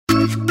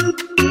Hey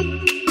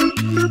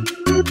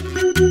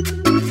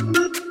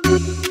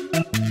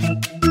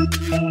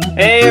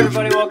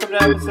everybody, welcome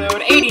to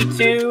episode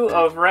 82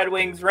 of Red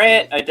Wings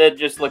Rant. I did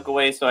just look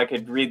away so I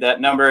could read that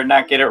number and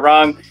not get it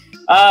wrong.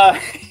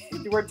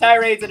 Where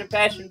tirades and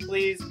impassioned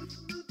pleas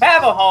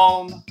have a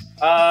home.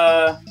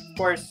 Of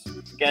course,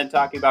 again,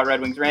 talking about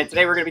Red Wings Rant.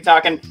 Today we're going to be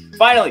talking,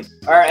 finally,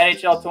 our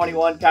NHL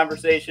 21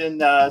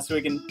 conversation, so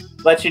we can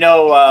let you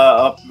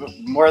know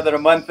more than a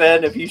month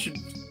in if you should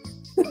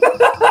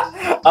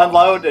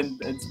unload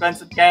and spend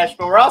some cash.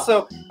 But we're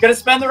also going to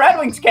spend the Red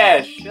Wings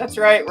cash. That's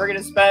right. We're going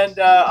to spend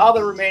all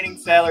the remaining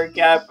salary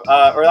cap,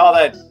 or all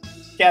that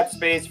cap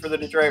space for the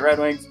Detroit Red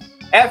Wings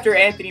after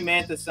Anthony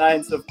Mantha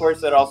signs. So, of course,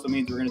 that also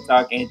means we're going to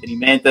talk Anthony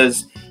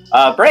Mantha's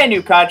brand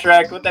new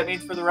contract, what that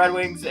means for the Red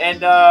Wings.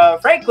 And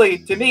frankly,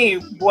 to me,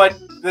 what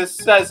this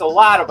says a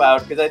lot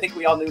about, because I think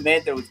we all knew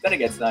Mantha was going to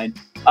get signed,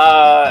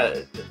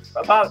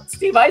 about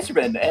Steve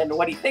Yzerman and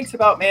what he thinks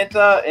about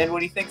Mantha and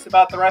what he thinks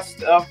about the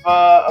rest of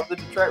the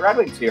Detroit Red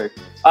Wings here.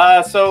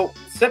 So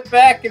sit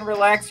back and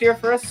relax here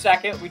for a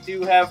second. We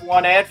do have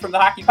one ad from the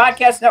Hockey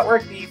Podcast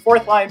Network, the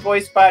Fourth Line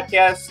Voice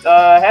podcast.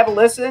 Have a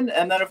listen,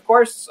 and then, of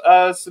course,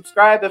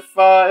 subscribe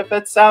if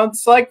it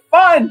sounds like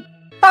fun.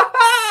 Ha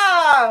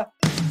ha!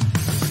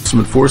 Some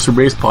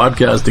enforcer-based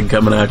podcasting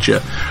coming at you.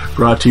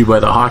 Brought to you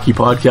by the Hockey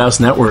Podcast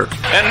Network.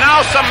 And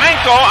now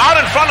Semenko out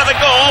in front of the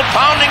goal,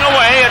 pounding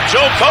away at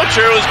Joe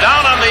Kocher, who's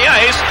down on the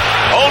ice,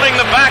 holding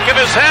the back of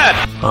his head.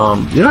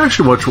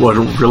 Actually, what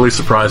really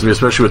surprised me,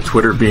 especially with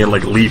Twitter being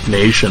like Leaf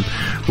Nation,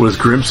 was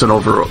Grimson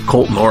over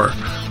Colton Orr.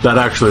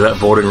 That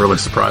voting really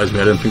surprised me.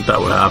 I didn't think that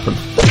would happen.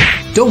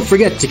 Don't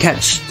forget to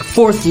catch the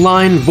Fourth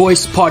Line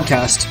Voice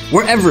podcast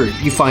wherever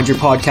you find your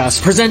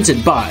podcast,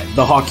 presented by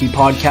the Hockey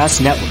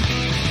Podcast Network.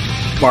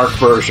 Marc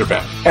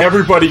Bergevin.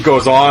 Everybody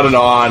goes on and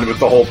on with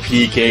the whole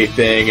PK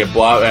thing and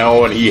blah,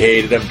 and he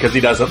hated him because he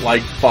doesn't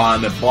like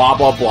fun and blah,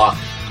 blah, blah.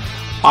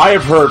 I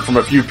have heard from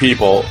a few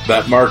people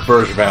that Marc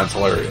Bergevin's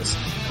hilarious.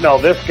 No,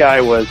 this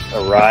guy was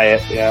a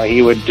riot. You know,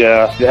 he would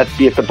have to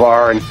be at the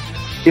bar, and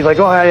he's like,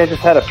 "Oh, I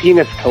just had a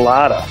penis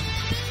colada,"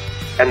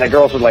 and the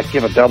girls would like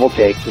give a double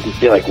take and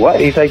be like, "What?"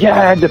 He's like, "Yeah,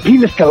 I had the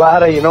penis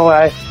colada.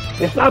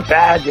 It's not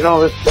bad.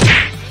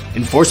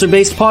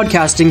 Enforcer-based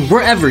podcasting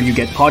wherever you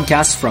get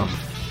podcasts from.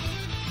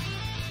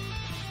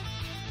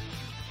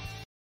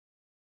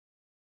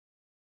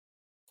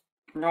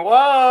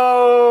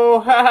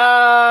 Whoa!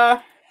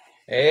 Haha!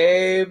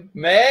 Hey,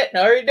 Matt,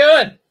 how are you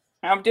doing?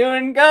 I'm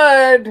doing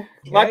good. Okay.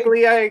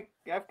 Luckily, I've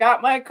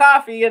got my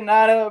coffee and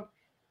not a.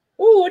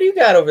 Ooh, what do you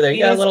got over there?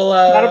 You got a little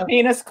not a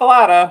penis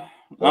colada.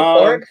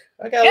 pork?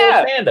 I got a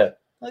little panda.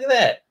 Look at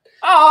that.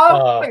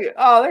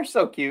 Oh, they're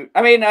so cute.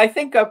 I mean, I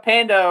think a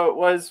panda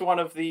was one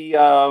of the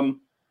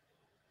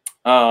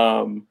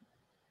or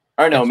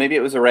no, maybe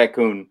it was a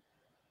raccoon.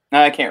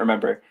 I can't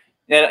remember.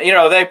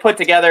 And they put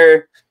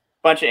together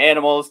bunch of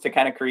animals to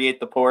kind of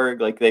create the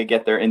porg, like they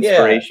get their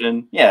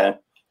inspiration. Yeah.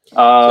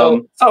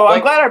 So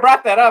I'm glad I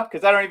brought that up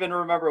because I don't even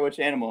remember which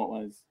animal it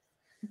was.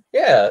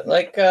 Yeah,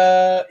 like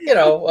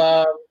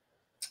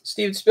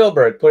Steven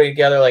Spielberg putting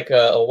together like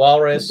a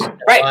walrus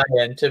and a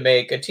lion to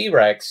make a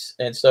T-Rex,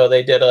 and so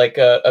they did like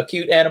a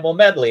cute animal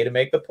medley to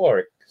make the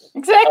porg.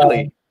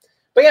 Exactly.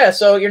 But yeah,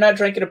 so you're not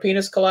drinking a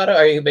penis colada?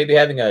 Are you maybe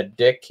having a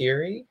Dick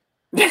Kiri?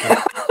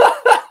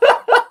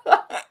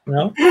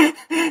 No?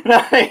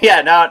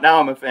 Yeah, now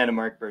I'm a fan of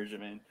Marc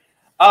Bergevin.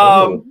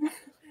 All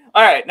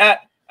right,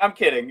 I'm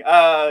kidding.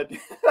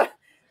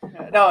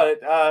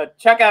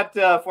 Check out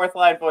Fourth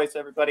Line Voice,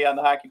 everybody, on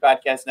the Hockey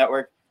Podcast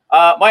Network.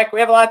 Mike, we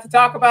have a lot to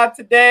talk about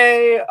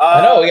today.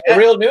 I know, we got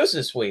real news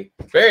this week.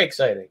 Very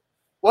exciting.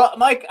 Well,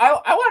 Mike,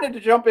 I wanted to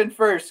jump in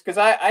first because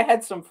I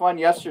had some fun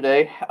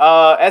yesterday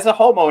as a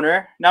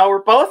homeowner. Now,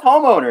 we're both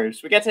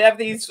homeowners. We get to have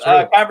these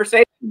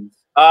conversations.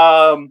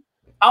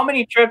 How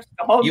many trips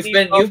to Home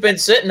Depot? You've been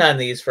sitting on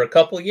these for a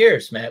couple of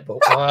years, Matt, but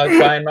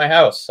I'm buying my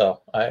house,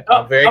 so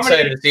I'm very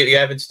excited to see what you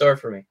have in store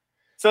for me.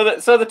 So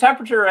the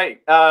temperature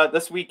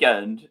this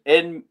weekend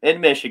in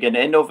Michigan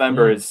in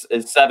November is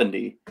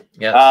 70.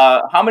 Yes.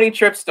 How many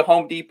trips to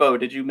Home Depot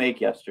did you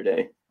make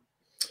yesterday?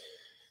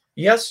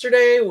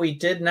 Yesterday we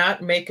did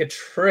not make a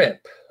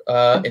trip.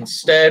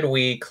 Instead,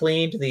 we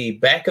cleaned the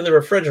back of the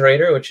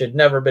refrigerator, which had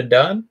never been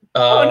done.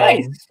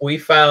 Nice. We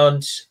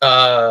found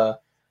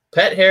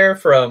pet hair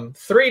from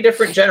 3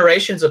 different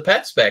generations of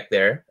pets back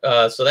there.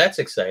 So that's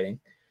exciting.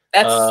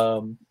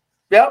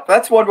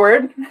 That's one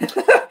word.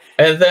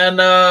 And then,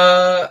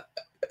 a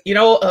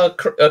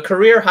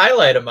career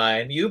highlight of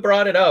mine, you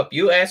brought it up.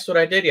 You asked what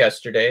I did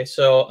yesterday.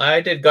 So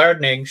I did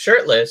gardening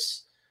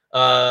shirtless,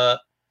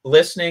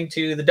 listening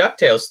to the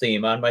DuckTales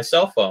theme on my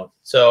cell phone.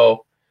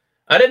 So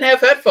I didn't have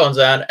headphones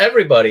on.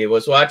 Everybody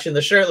was watching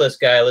the shirtless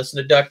guy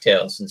listen to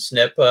DuckTales and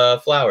snip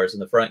flowers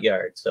in the front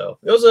yard. So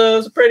it was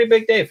a pretty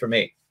big day for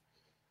me.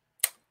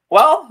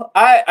 Well,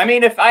 I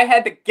mean, if I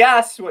had to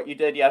guess what you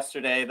did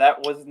yesterday,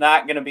 that was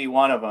not going to be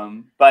one of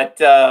them. But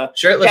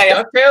shirtless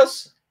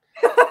DuckTales?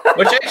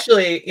 Which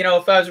actually,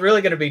 if I was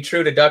really going to be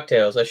true to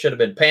DuckTales, I should have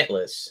been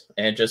pantless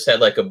and just had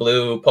like a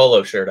blue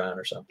polo shirt on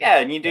or something. Yeah,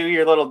 and you do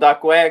your little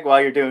duck wag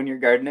while you're doing your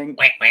gardening.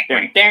 All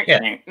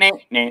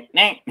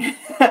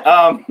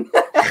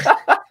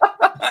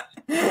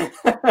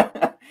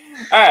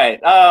right.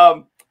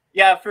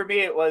 Yeah, for me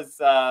it was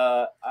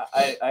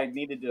I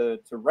needed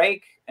to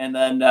rake, and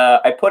then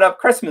I put up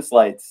Christmas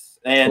lights,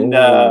 and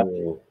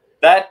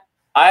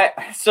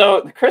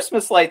so the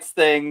Christmas lights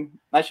thing,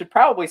 I should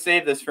probably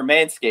save this for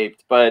Manscaped,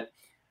 but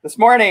this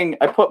morning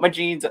I put my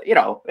jeans, I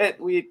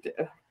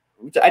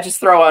just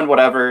throw on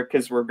whatever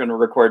because we're going to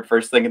record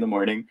first thing in the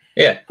morning.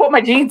 Yeah. Put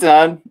my jeans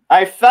on.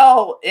 I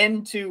fell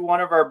into one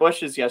of our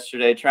bushes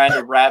yesterday trying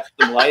to wrap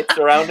some lights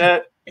around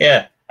it.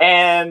 Yeah.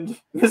 And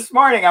this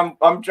morning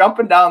I'm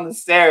jumping down the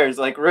stairs,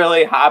 like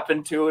really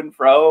hopping to and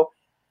fro.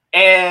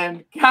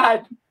 And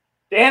God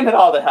damn it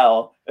all to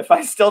hell if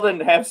I still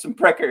didn't have some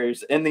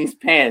prickers in these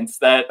pants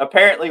that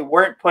apparently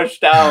weren't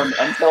pushed down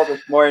until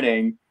this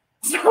morning.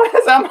 So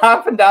as I'm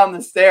hopping down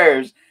the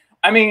stairs,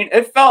 I mean,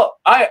 it felt,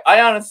 I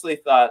honestly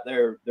thought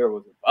there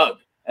was a bug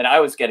and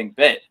I was getting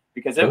bit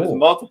because it was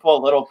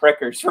multiple little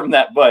prickers from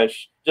that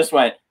bush just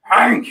went,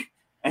 and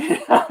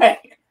I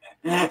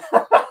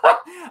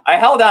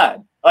held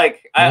on.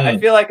 Like, I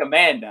feel like a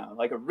man now,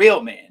 like a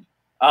real man,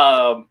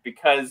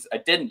 because I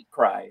didn't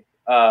cry.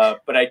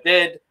 But I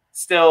did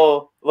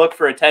still look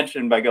for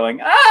attention by going,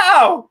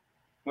 ow,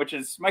 which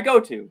is my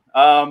go-to.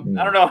 I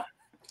don't know.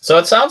 So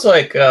it sounds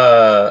like,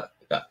 I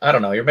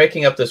don't know, you're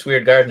making up this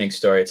weird gardening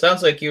story. It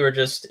sounds like you were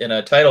just in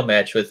a title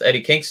match with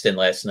Eddie Kingston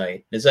last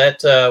night. Is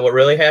that what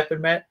really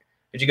happened, Matt?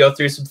 Did you go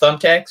through some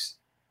thumbtacks?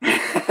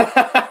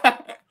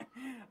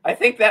 I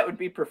think that would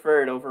be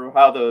preferred over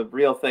how the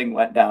real thing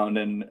went down,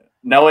 and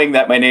knowing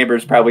that my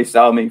neighbors probably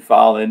saw me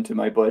fall into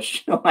my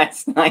bush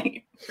last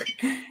night.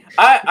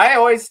 I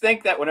always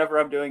think that whenever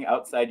I'm doing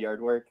outside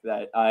yard work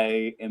that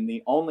I am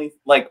the only,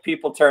 like,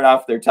 people turn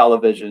off their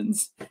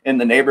televisions in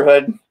the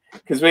neighborhood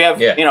because we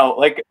have,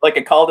 like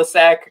a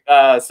cul-de-sac,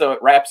 so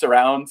it wraps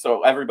around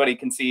so everybody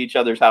can see each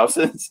other's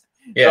houses.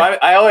 Yeah. So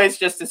I always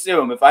just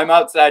assume if I'm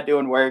outside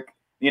doing work,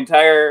 the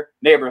entire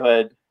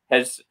neighborhood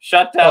has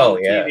shut down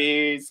the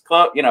TVs,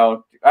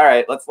 all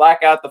right, let's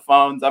lock out the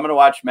phones. I'm going to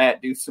watch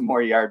Matt do some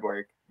more yard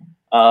work.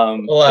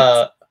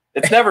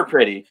 It's never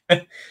pretty.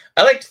 I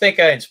like to think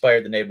I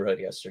inspired the neighborhood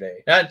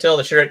yesterday. Not until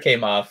the shirt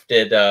came off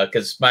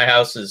because my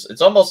house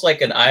it's almost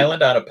like an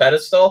island on a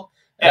pedestal.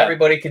 And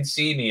everybody can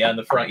see me on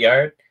the front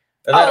yard.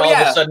 And then all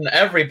of a sudden,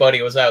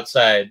 everybody was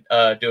outside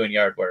doing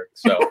yard work.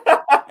 So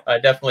I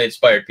definitely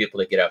inspired people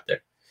to get out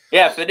there.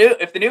 Yeah,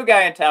 if the new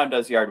guy in town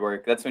does yard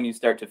work, that's when you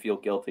start to feel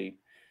guilty.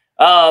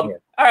 All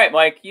right,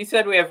 Mike, you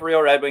said we have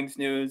real Red Wings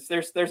news.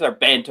 There's our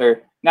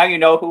banter. Now you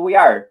know who we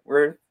are.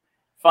 We're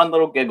fun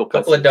little giggle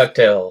pussies. Couple of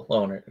ducktail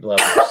lovers.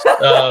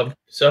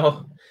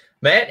 So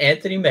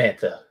Anthony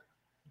Mantha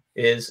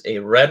is a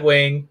Red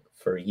Wing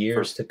for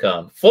years to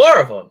come.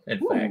 4 of them, in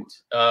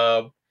fact.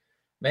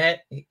 Matt,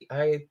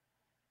 I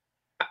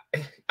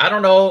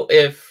don't know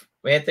if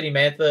Anthony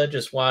Mantha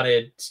just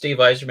wanted Steve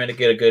Yzerman to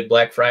get a good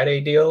Black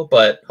Friday deal,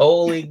 but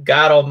holy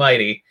God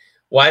almighty,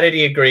 why did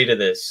he agree to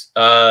this?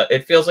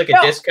 It feels like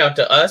a discount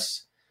to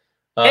us.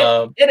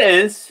 It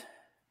is.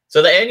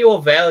 So the annual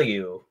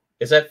value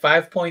is at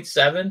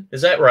 5.7.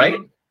 Is that right?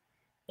 Mm-hmm.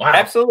 Wow.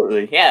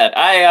 Absolutely.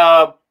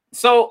 Yeah.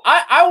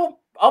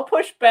 I'll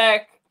push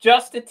back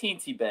just a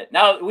teensy bit.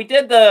 Now we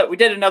did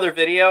another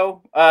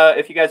video.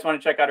 If you guys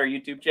want to check out our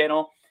YouTube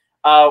channel,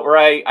 where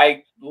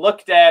I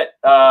looked at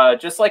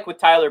just like with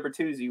Tyler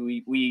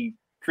Bertuzzi, we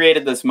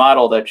created this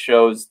model that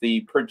shows the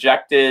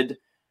projected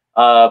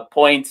the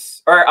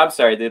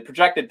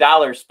projected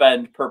dollar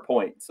spend per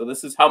point. So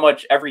this is how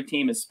much every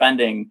team is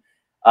spending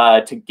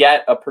to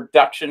get a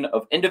production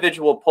of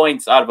individual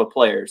points out of a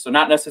player. So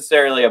not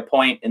necessarily a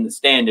point in the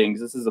standings.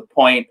 This is a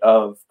point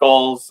of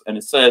goals and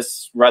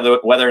assists, whether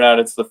or not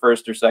it's the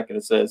first or second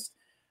assist.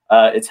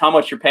 It's how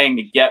much you're paying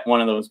to get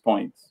one of those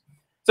points.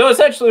 So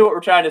essentially what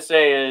we're trying to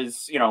say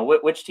is,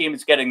 which team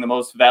is getting the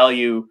most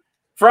value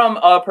from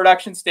a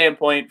production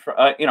standpoint,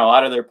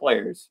 out of their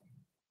players.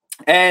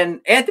 And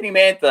Anthony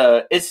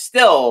Mantha is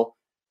still,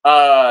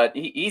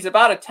 he's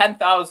about a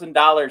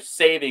 $10,000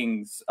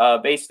 savings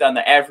based on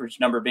the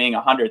average number being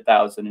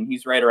 100,000, and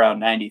he's right around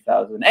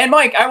 90,000. And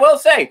Mike, I will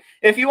say,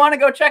 if you want to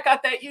go check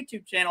out that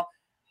YouTube channel,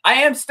 I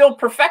am still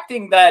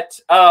perfecting that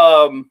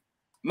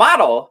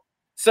model.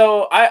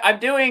 So I'm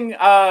doing,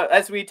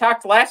 as we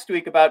talked last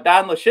week about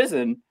Don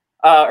Luszczyszyn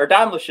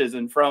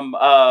from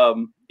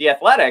The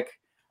Athletic,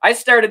 I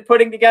started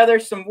putting together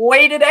some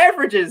weighted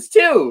averages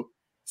too.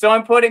 So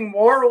I'm putting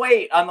more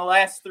weight on the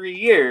last 3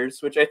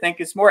 years, which I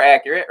think is more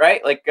accurate,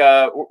 right? Like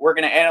we're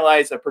going to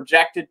analyze a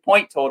projected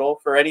point total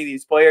for any of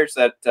these players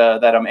that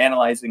I'm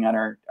analyzing on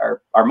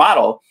our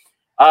model.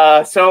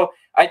 So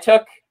I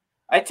took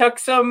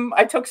some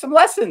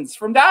lessons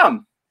from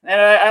Dom, and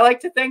I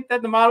like to think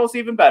that the model's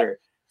even better.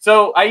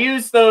 So I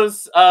use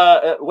those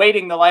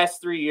weighting the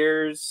last 3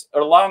 years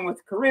along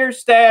with career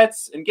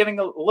stats and giving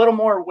a little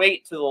more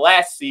weight to the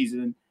last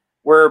season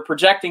we're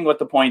projecting what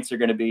the points are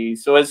going to be.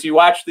 So as you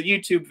watch the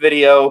YouTube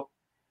video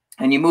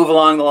and you move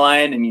along the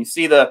line and you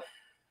see the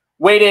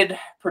weighted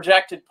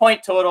projected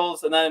point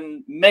totals and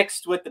then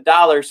mixed with the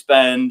dollar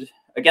spend,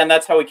 again,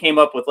 that's how we came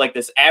up with like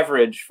this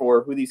average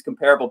for who these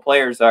comparable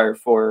players are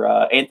for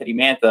Anthony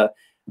Mantha.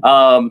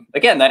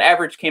 Again, that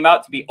average came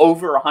out to be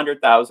over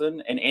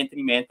 100,000, and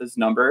Anthony Mantha's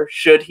number,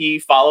 should he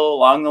follow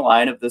along the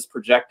line of this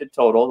projected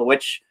total,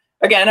 which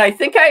again, I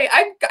think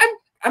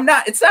I'm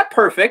not, it's not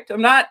perfect.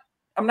 I'm not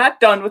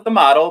done with the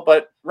model,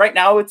 but right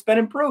now it's been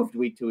improved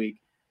week to week.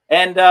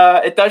 And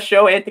it does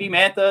show Anthony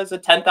Mantha is a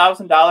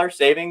 $10,000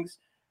 savings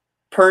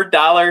per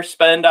dollar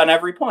spend on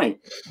every point.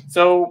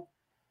 So,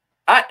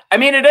 I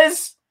mean,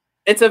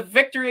 it's a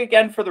victory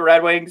again for the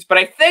Red Wings, but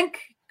I think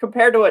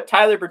compared to what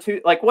Tyler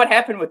Bertuzzi, like what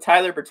happened with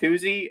Tyler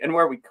Bertuzzi and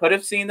where we could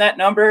have seen that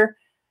number,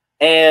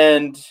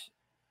 and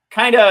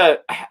kind of,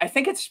 I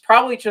think it's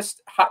probably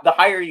just the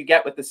higher you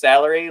get with the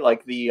salary,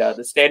 like the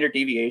standard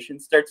deviation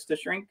starts to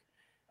shrink.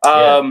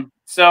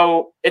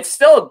 So it's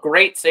still a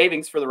great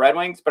savings for the Red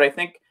Wings, but I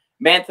think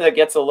Mantha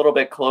gets a little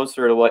bit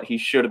closer to what he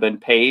should have been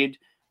paid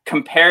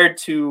compared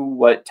to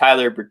what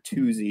Tyler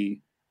Bertuzzi,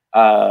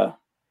 that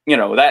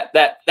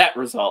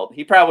result.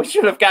 He probably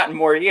should have gotten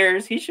more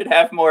years. He should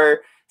have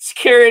more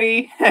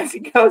security as he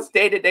goes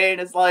day to day in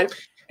his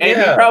life. And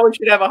he probably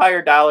should have a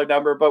higher dollar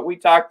number, but we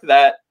talked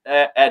that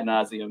ad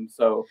nauseum.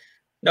 So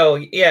no,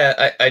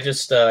 yeah, I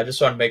just want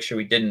to make sure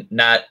we didn't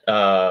not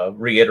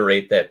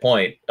reiterate that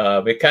point.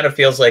 It kind of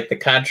feels like the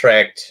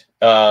contract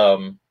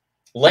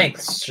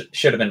lengths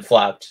should have been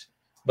flopped,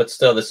 but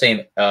still the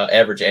same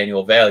average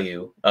annual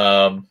value.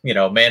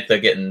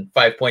 Mantha getting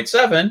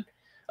 5.7,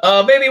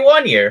 maybe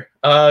 1 year.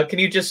 Can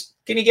you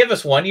give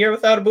us 1 year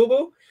without a boo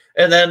boo?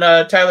 And then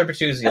Tyler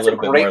Bertuzzi a little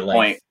bit more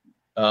length.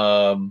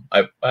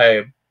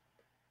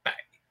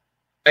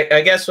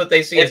 I guess what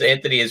they see is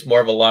Anthony is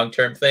more of a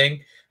long-term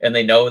thing, and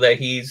they know that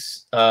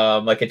he's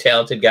like a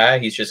talented guy.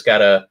 He's just got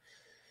to,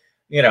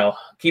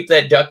 keep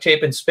that duct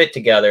tape and spit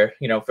together,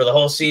 for the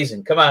whole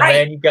season. Come on,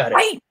 man, you got it.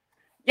 Right.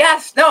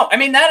 Yes. No, I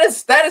mean, that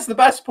is the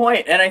best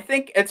point. And I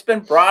think it's been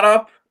brought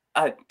up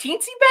a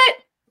teensy bit,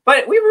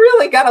 but we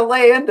really got to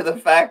lay into the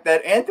fact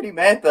that Anthony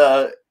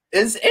Mantha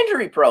is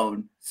injury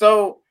prone.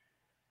 So,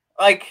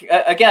 like,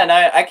 again,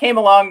 I came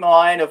along the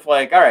line of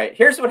like, all right,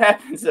 here's what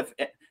happens if,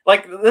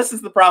 like, this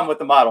is the problem with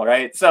the model,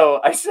 right? So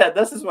I said,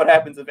 this is what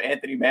happens if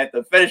Anthony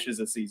Mantha finishes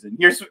a season.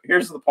 Here's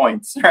the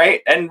points,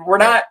 right? And we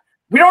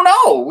don't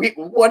know.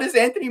 What is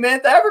Anthony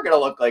Mantha ever going to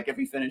look like if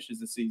he finishes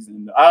the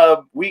season?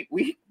 We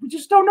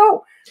just don't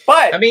know.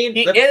 But I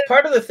mean,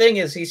 part of the thing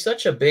is he's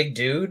such a big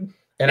dude.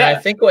 And I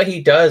think what he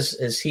does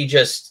is he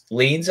just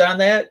leans on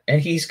that. And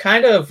he's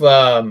kind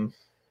of,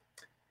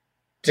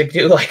 to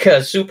do like a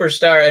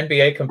superstar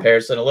NBA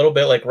comparison, a little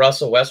bit like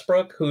Russell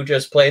Westbrook, who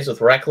just plays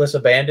with reckless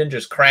abandon,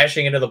 just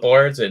crashing into the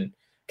boards and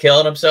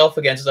killing himself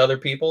against other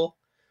people.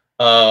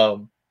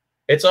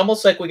 It's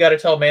almost like we got to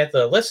tell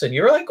Mantha, listen,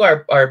 you're like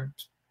our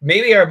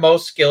maybe our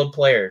most skilled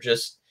player.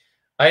 Just,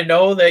 I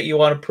know that you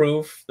want to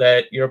prove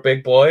that you're a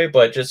big boy,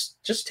 but just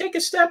take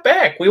a step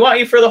back. We want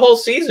you for the whole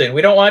season.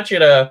 We don't want you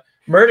to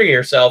murder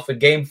yourself in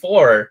game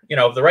 4,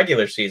 of the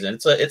regular season.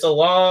 It's a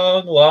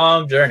long,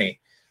 long journey.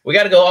 We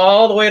got to go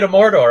all the way to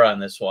Mordor on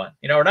this one.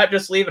 We're not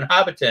just leaving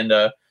Hobbiton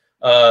to,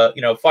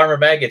 Farmer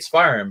Maggot's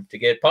farm to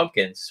get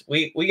pumpkins.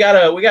 We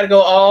gotta go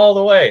all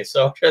the way.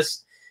 So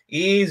just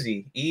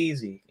easy.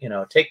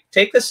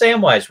 Take the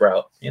Samwise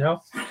route.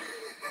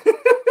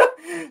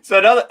 So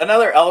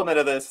another element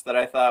of this that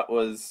I thought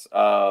was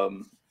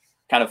kind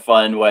of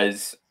fun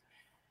was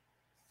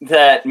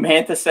that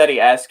Mantha said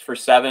he asked for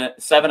 7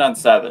 on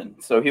 7.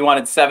 So he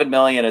wanted $7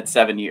 million at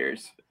 7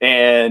 years,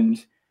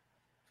 and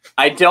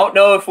I don't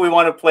know if we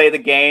want to play the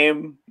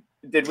game.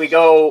 Did we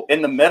go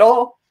in the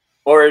middle,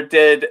 or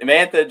did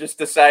Mantha just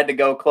decide to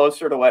go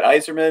closer to what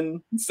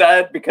Yzerman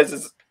said?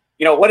 Because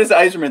what is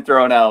Yzerman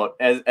throwing out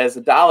as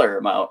a dollar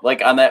amount,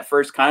 like on that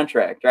first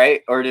contract,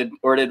 right? Or did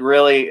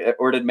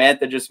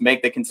Mantha just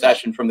make the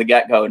concession from the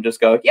get-go and just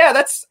go, yeah,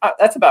 that's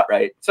about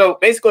right. So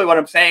basically what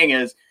I'm saying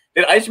is,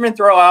 did Yzerman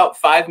throw out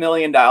 $5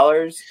 million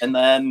and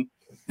then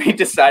they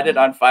decided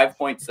on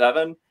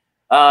 5.7?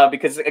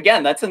 Because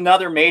again, that's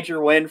another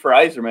major win for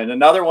Yzerman.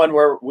 Another one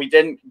where we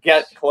didn't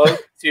get close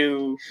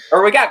to,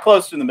 or we got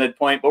close to the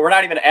midpoint, but we're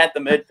not even at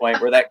the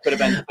midpoint where that could have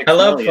been 6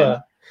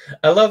 million.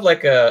 I love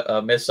like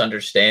a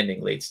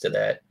misunderstanding leads to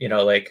that.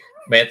 Like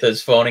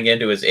Mantha's phoning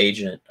into his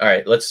agent. All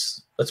right,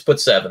 let's put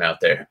 7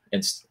 out there,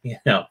 and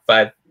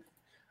 5.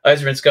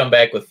 Yzerman's come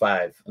back with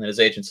 5, and then his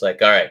agent's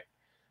like, all right,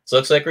 so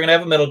looks like we're gonna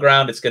have a middle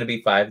ground. It's gonna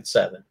be 5 and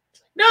 7.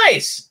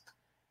 Nice.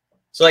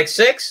 So like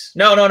 6?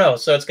 No.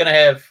 So it's going to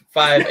have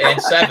 5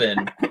 and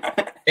 7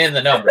 in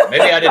the number.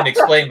 Maybe I didn't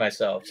explain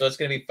myself. So it's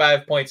going to be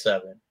 5.7.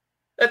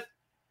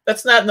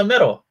 That's not in the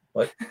middle.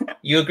 But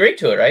you agreed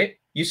to it, right?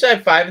 You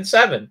said 5 and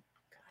 7.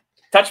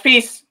 Touch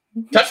piece.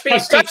 Touch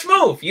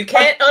move. You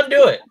can't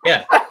undo it.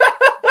 Yeah.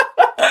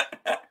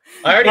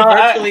 I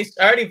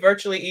already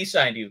virtually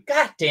e-signed you.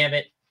 God damn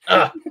it.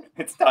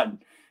 It's done.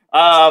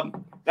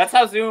 That's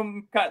how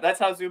Zoom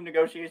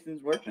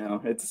negotiations work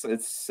now.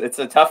 It's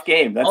a tough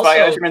game. That's Also, why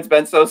Escherman's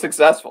been so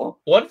successful.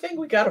 One thing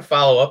we got to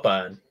follow up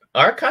on: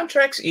 are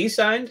contracts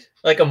e-signed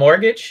like a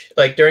mortgage,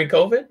 like during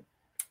COVID?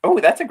 Oh,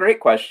 that's a great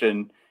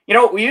question. You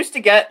know, we used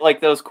to get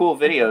like those cool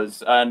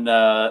videos on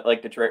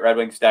like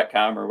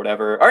DetroitRedWings.com or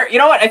whatever. Or you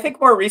know what? I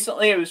think more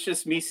recently it was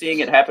just me seeing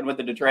it happen with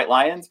the Detroit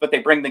Lions, but they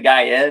bring the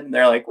guy in and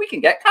they're like, we can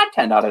get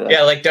content out of this.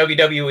 Yeah, like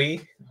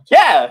WWE.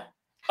 Yeah.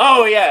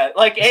 Oh yeah.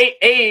 Like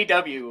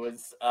AEW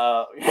was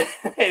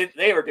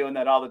they were doing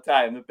that all the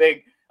time.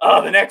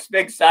 The next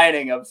big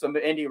signing of some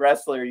indie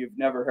wrestler you've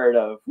never heard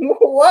of.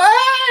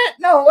 What?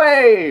 No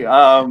way.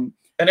 And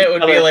it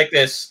would be like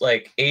this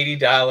like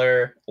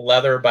 $80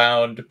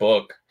 leather-bound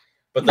book.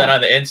 But then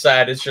on the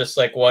inside, it's just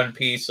like one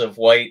piece of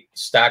white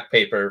stock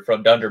paper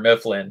from Dunder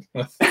Mifflin.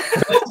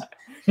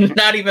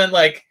 Not even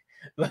like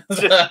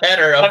the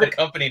header of the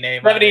company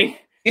name.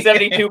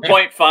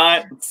 72-point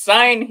font.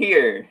 Sign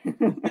here.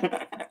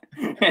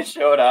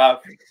 Show it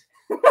off.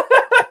 All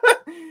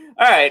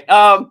right.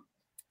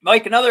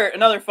 Mike,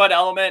 another fun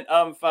element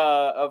of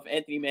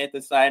Anthony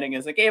Mantha signing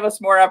is it gave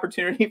us more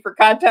opportunity for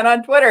content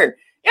on Twitter.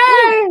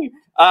 Yay!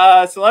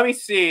 So let me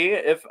see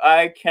if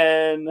I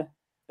can...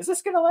 Is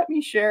this going to let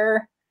me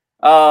share?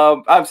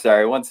 I'm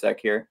sorry. One sec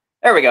here.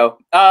 There we go.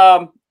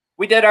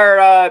 We did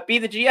our Be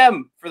the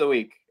GM for the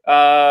week.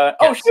 Yes.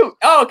 Oh, shoot.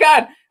 Oh,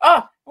 God.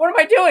 Oh, what am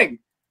I doing?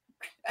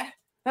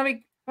 Let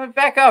me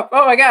back up.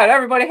 Oh, my God.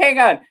 Everybody hang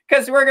on.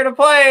 Because we're going to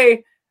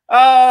play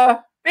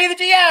Be the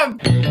GM.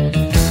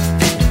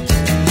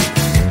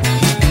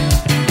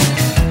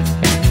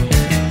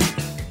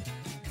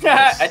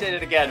 I did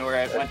it again where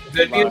I went.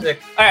 Good music.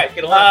 All right.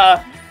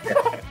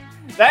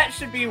 That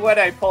should be when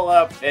I pull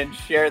up and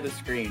share the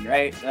screen,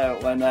 right?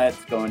 When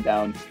that's going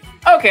down.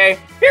 Okay,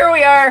 here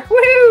we are.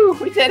 Woohoo!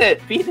 We did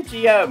it. Be the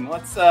GM.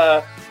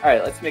 All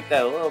right, let's make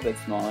that a little bit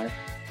smaller.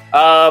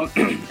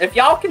 If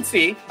y'all can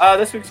see,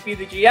 this week's Be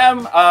the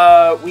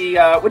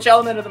GM, which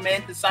element of the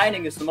Mantha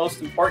signing is the most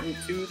important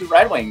to the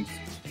Red Wings?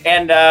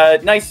 And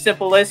nice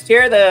simple list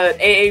here. The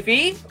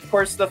AAV, of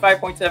course, the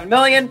 $5.7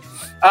 million.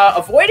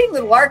 Avoiding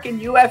the Larkin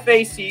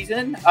UFA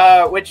season,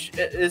 which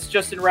is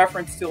just in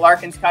reference to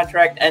Larkin's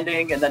contract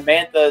ending, and then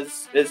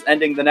Mantha's is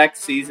ending the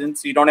next season,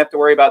 so you don't have to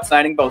worry about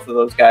signing both of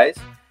those guys.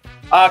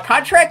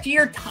 Contract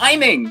year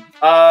timing.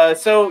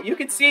 So you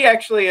can see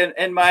actually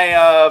in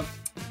my,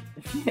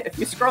 if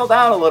you scroll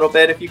down a little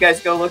bit, if you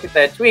guys go look at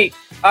that tweet,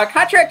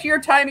 contract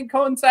year timing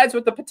coincides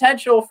with the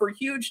potential for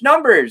huge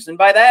numbers. And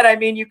by that, I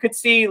mean you could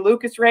see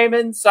Lucas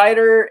Raymond,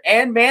 Seider,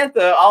 and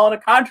Mantha all in a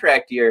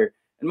contract year.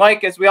 And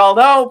Mike, as we all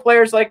know,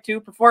 players like to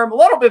perform a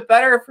little bit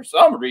better for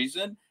some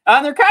reason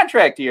on their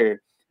contract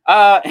year.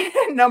 And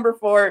number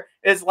 4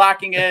 is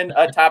locking in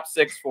a top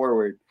 6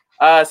 forward.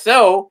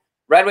 So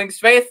Red Wings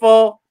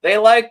faithful, they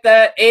like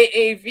that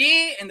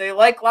AAV and they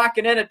like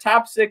locking in a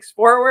top 6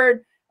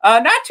 forward.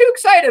 Not too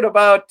excited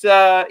about,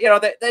 that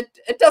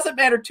it doesn't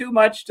matter too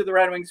much to the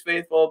Red Wings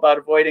faithful about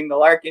avoiding the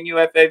Larkin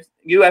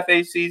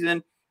UFA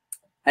season.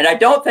 And I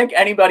don't think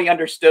anybody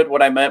understood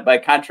what I meant by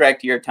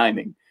contract year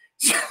timing.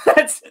 So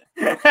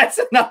that's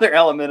another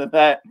element of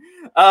that.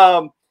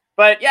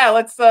 But yeah,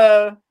 let's,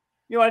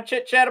 you want to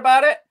chit chat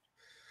about it?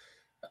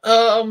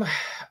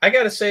 I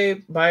gotta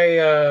say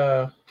my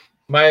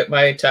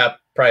top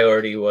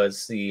priority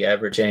was the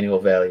average annual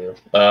value.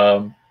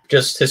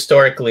 Just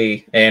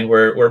historically, and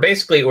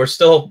we're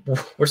still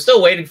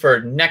waiting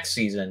for next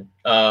season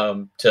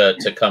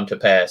to come to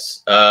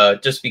pass.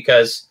 Just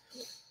because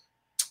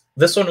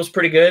this one was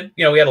pretty good.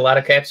 You know, we had a lot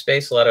of cap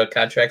space, a lot of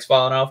contracts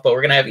falling off, but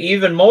we're gonna have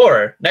even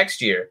more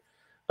next year.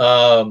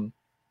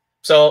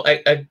 So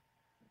I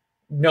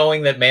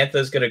knowing that Mantha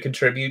is going to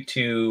contribute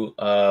to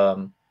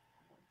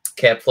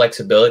cap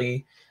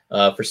flexibility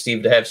for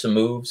Steve to have some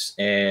moves,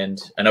 and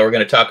I know we're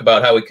going to talk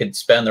about how we could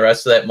spend the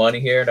rest of that money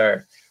here in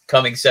our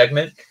coming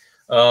segment.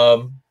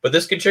 But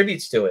this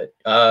contributes to it.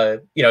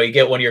 You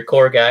get one of your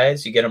core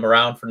guys, you get them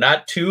around for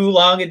not too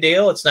long a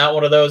deal. It's not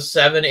one of those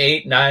 7,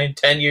 8, 9,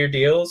 10-year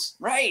deals.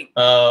 Right.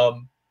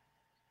 And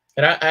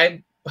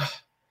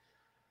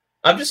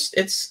I'm just,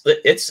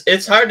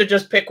 it's hard to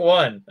just pick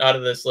one out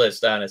of this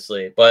list,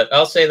 honestly, but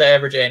I'll say the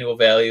average annual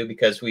value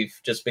because we've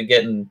just been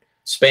getting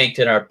spanked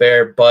in our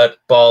bare butt,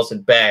 balls,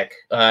 and back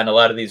on a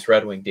lot of these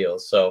Red Wing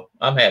deals. So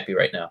I'm happy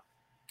right now.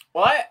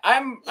 Well,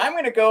 I'm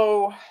going to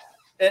go,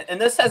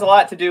 and this has a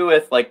lot to do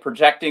with like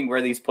projecting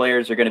where these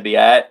players are going to be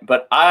at,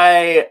 but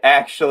I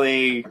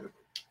actually,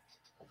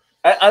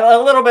 a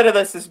little bit of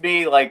this is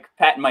me like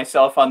patting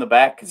myself on the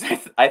back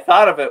because I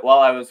thought of it while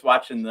I was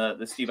watching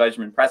the Steve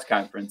Yzerman press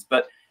conference.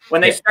 But when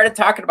they started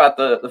talking about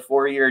the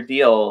 4-year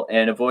deal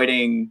and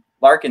avoiding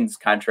Larkin's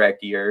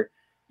contract year,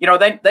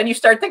 then you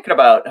start thinking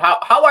about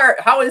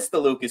how is the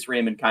Lucas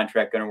Raymond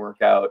contract going to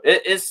work out?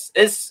 Does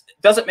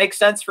it make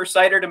sense for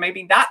Seider to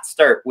maybe not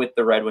start with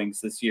the Red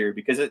Wings this year?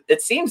 Because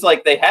it seems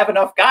like they have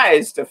enough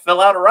guys to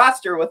fill out a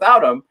roster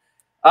without him.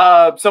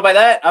 So by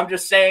that, I'm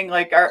just saying,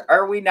 like,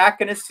 are we not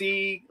going to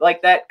see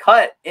like that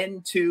cut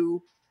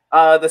into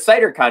the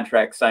Sider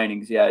contract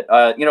signings yet.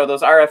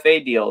 Those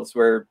RFA deals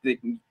where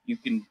you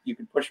can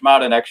push them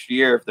out an extra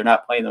year if they're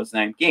not playing those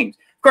 9 games.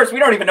 Of course, we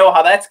don't even know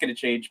how that's going to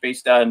change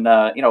based on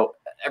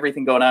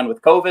everything going on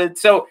with COVID.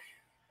 So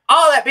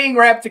all that being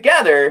wrapped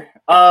together,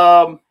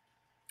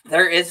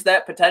 there is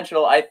that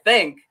potential, I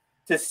think,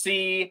 to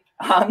see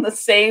on the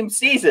same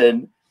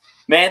season,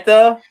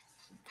 Mantha,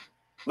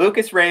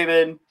 Lucas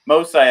Raymond,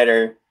 Mo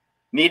Sider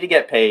need to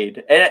get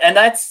paid, and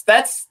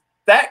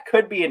that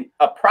could be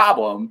a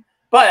problem.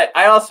 But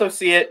I also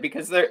see it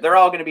because they're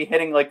all going to be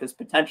hitting like this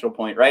potential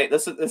point, right?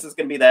 This is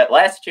going to be that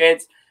last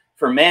chance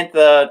for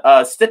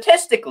Mantha,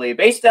 statistically,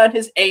 based on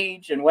his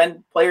age and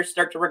when players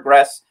start to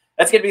regress.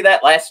 That's going to be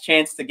that last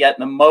chance to get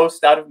the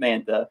most out of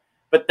Mantha.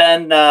 But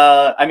then,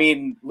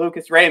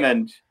 Lucas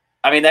Raymond,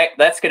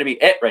 that's going to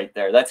be it right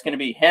there. That's going to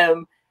be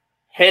him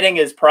hitting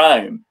his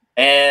prime.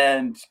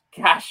 And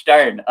gosh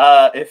darn,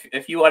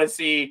 if you want to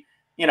see,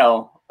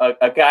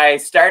 a guy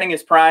starting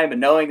his prime and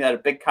knowing that a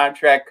big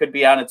contract could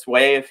be on its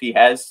way if he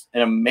has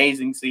an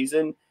amazing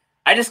season,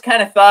 I just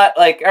kind of thought,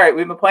 like, all right,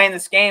 we've been playing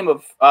this game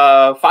of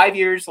 5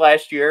 years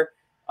last year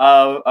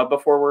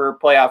before we're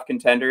playoff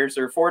contenders,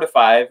 or 4 to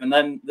 5. And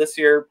then this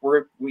year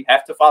we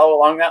have to follow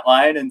along that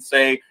line and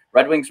say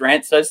Red Wings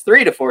Rant says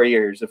 3 to 4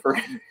 years if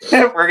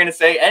we're going to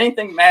say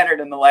anything mattered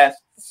in the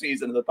last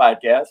season of the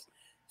podcast.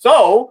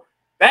 So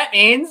that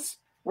means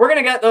we're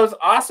going to get those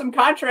awesome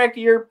contract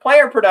year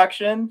player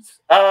productions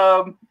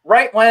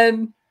right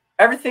when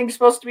everything's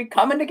supposed to be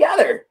coming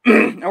together.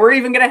 And we're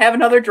even going to have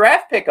another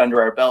draft pick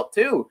under our belt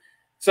too.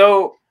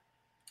 So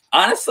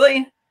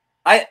honestly,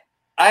 I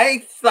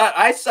thought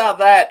I saw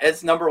that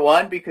as number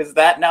one, because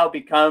that now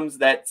becomes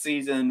that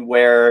season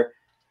where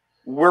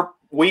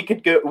we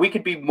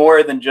could be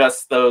more than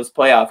just those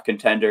playoff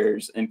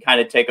contenders and kind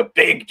of take a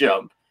big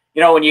jump.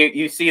 When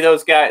you see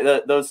those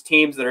guys, those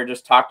teams that are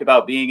just talked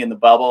about being in the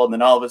bubble, and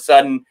then all of a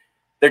sudden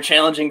they're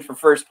challenging for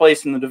first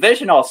place in the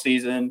division all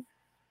season.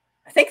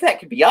 I think that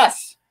could be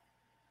us.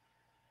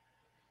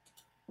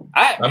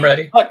 I'm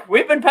ready. Look,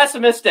 we've been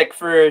pessimistic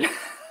for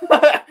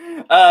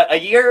a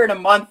year and a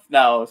month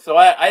now. So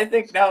I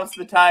think now's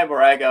the time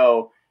where I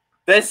go,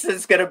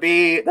 that'll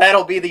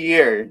be the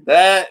year.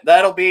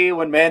 That'll be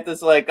when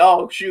Mantha's like,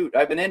 oh, shoot,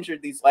 I've been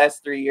injured these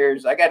last 3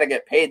 years. I got to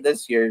get paid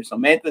this year. So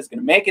Mantha's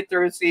going to make it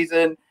through a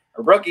season.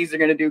 Our rookies are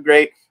going to do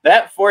great.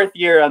 That 4th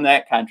year on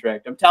that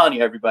contract, I'm telling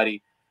you,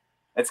 everybody,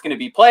 that's going to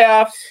be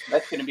playoffs.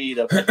 That's going to be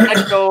the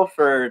potential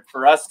for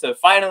us to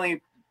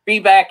finally be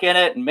back in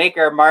it and make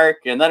our mark.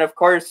 And then, of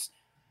course,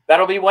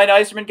 that'll be when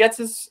Yzerman gets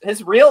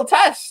his real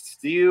test.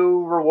 Do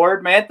you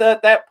reward Mantha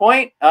at that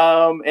point?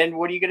 And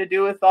what are you going to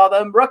do with all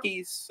them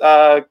rookies?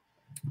 Current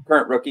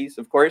rookies,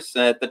 of course,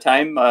 at the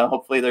time.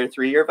 Hopefully they're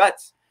 3-year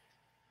vets.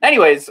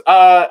 Anyways,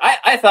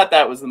 I thought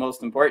that was the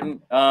most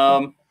important.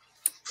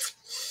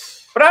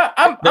 But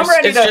I'm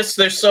ready to...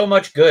 There's so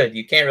much good.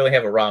 You can't really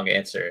have a wrong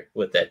answer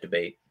with that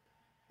debate.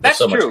 There's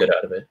so much good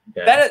out of it.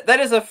 Yeah. That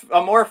is a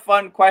more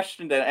fun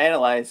question to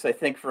analyze, I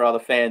think, for all the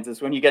fans,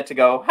 is when you get to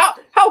go,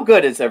 how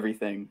good is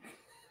everything?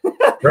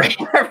 Right.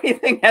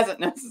 Everything hasn't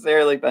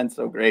necessarily been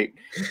so great.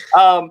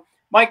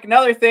 Mike,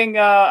 another thing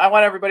I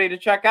want everybody to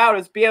check out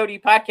is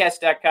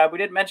bodpodcast.com. We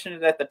didn't mention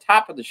it at the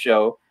top of the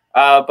show,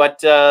 but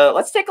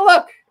let's take a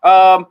look.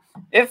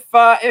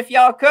 If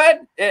y'all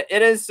could,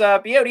 it is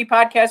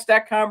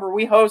bodpodcast.com, where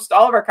we host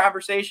all of our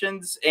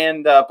conversations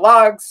and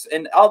blogs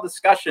and all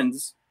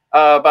discussions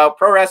about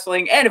pro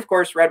wrestling, and of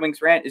course Red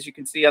Wings Rant, as you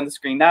can see on the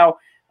screen now.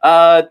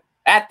 At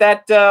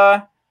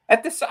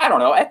the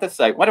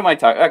site. What am I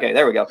talking? Okay,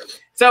 there we go.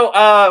 So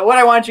what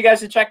I wanted you guys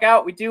to check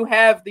out, we do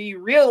have the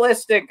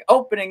realistic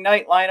opening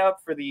night lineup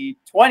for the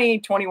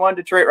 2021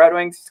 Detroit Red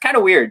Wings. It's kind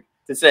of weird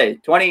to say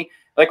 20,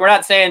 like we're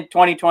not saying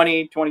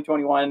 2020,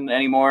 2021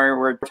 anymore.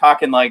 We're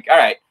talking like, all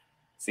right,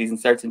 season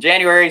starts in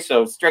January,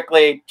 so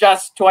strictly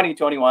just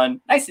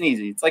 2021. Nice and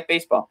easy. It's like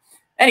baseball.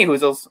 Any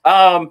hoozles.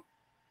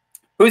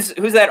 Who's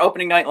that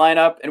opening night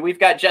lineup? And we've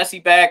got Jesse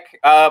Beck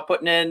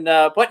putting in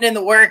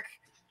the work,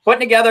 putting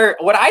together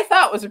what I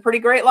thought was a pretty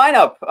great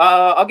lineup.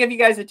 I'll give you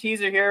guys a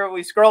teaser here.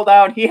 We scroll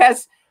down. He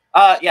has,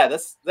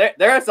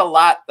 there's a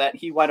lot that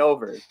he went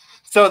over.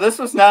 So this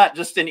was not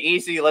just an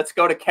easy, let's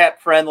go to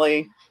Cap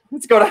Friendly,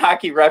 let's go to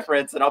Hockey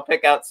Reference, and I'll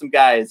pick out some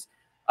guys.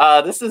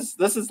 This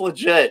is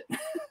legit.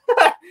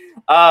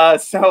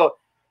 So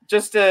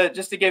just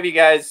to give you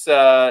guys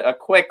a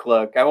quick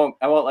look, I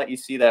won't let you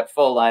see that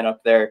full lineup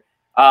there.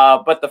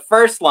 But the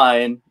first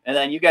line, and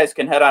then you guys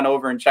can head on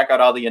over and check out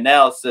all the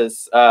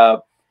analysis.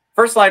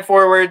 First line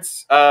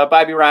forwards,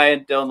 Bobby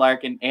Ryan, Dylan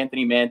Larkin,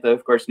 Anthony Mantha,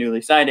 of course,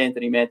 newly signed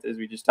Anthony Mantha, as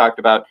we just talked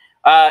about.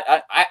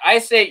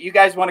 I say you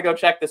guys want to go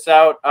check this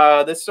out.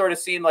 This sort of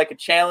seemed like a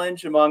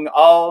challenge among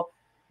all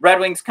Red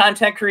Wings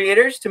content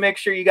creators to make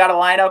sure you got a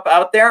lineup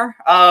out there.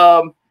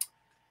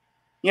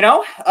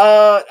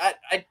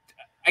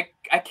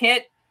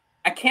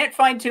 I can't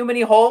find too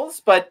many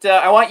holes, but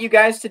I want you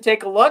guys to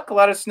take a look.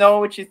 Let us know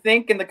what you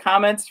think in the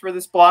comments for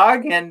this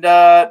blog, and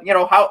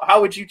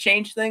how would you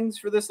change things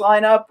for this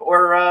lineup,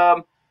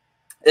 or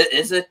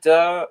is it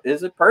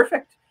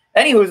perfect?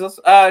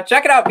 Anywho,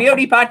 check it out,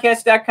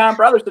 bodpodcast.com,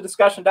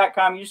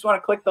 brothersofdiscussion.com. You just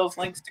want to click those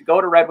links to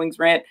go to Red Wings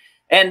Rant.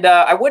 And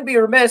I would be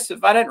remiss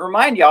if I didn't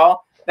remind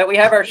y'all that we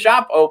have our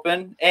shop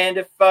open. And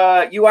if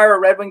you are a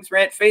Red Wings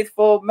Rant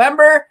faithful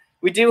member,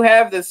 we do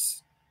have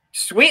this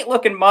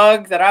sweet-looking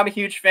mug that I'm a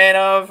huge fan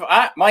of.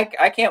 Mike,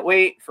 I can't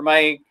wait for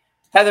my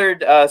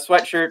tethered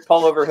sweatshirt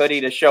pullover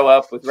hoodie to show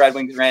up with Red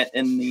Wings Rant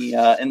in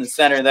the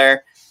center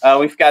there.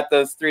 We've got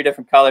those 3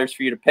 different colors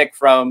for you to pick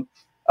from.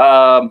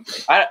 I'm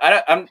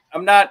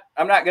not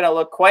gonna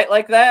look quite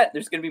like that.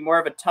 There's gonna be more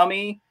of a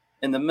tummy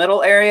in the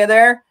middle area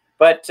there,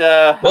 but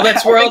well,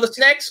 that's where all the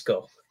snacks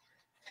go.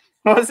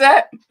 What was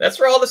that? That's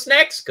where all the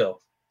snacks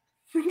go.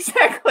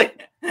 Exactly.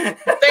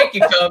 Thank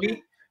you,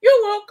 Toby.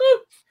 You're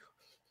welcome.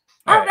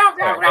 But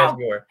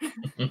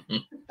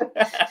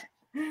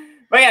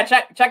yeah,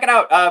 check it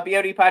out.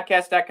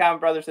 bodpodcast.com,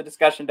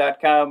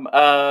 brothersofdiscussion.com.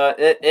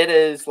 It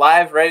is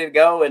live, ready to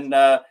go, and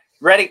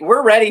ready.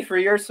 We're ready for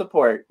your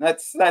support.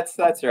 That's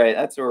right.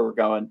 That's where we're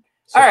going.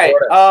 All right.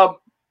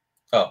 Go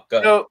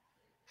ahead. So,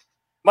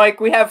 Mike,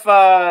 we have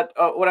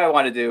what I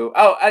want to do.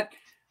 I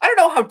don't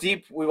know how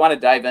deep we want to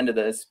dive into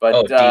this,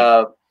 but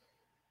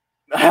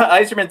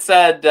Yzerman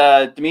said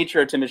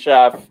Dmytro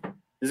Timashov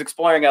is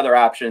exploring other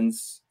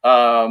options.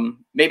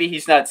 Maybe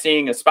he's not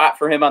seeing a spot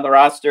for him on the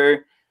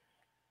roster.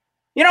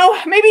 You know,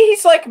 maybe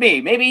he's like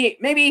me. Maybe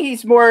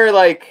he's more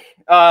like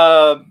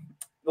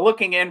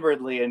looking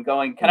inwardly and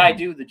going, "Can I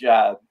do the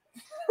job?"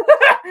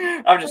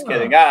 I'm just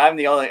kidding.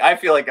 I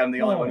feel like I'm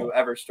the only one who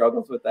ever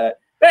struggles with that.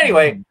 But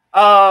anyway,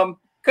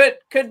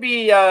 could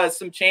be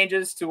some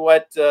changes to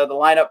what the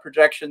lineup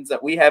projections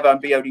that we have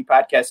on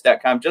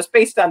bodpodcast.com just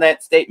based on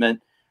that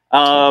statement.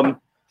 I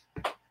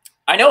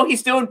know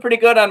he's doing pretty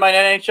good on my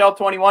NHL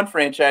 21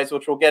 franchise,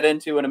 which we'll get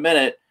into in a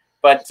minute.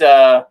 But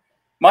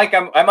Mike,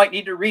 I might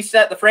need to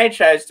reset the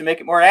franchise to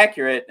make it more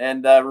accurate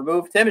and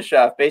remove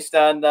Timashov based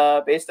on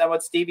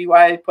what Stevie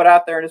Y put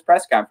out there in his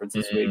press conference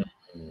this week.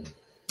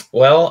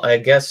 Well, I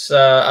guess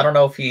I don't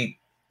know if he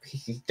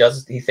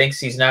thinks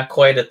he's not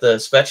quite at the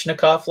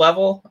Svechnikov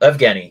level.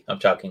 Evgeny, I'm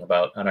talking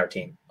about on our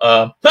team.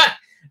 Not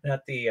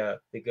the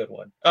good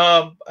one. You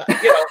know.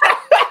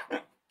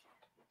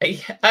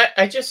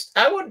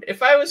 I would,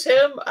 if I was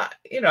him,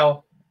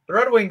 the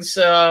Red Wings,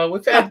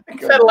 we've had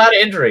a lot of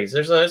injuries.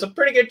 There's a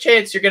pretty good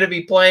chance you're going to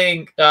be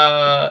playing,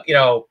 at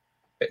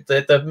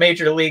the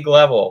major league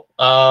level.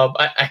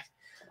 I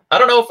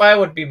don't know if I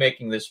would be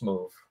making this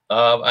move.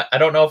 I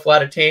don't know if a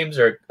lot of teams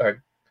are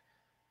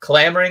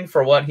clamoring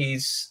for what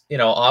he's,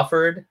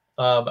 offered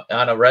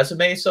on a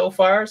resume so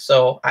far.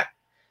 So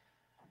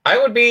I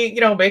would be,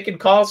 making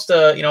calls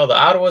to, the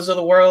Ottawas of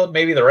the world,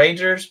 maybe the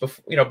Rangers,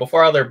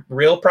 before all their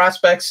real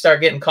prospects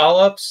start getting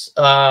call-ups.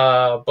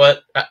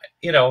 But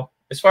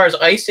as far as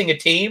icing a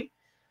team,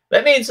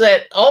 that means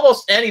that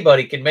almost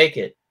anybody can make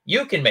it.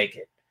 You can make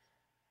it.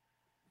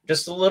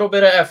 Just a little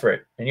bit of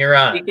effort, and you're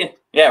on.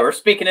 We're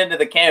speaking into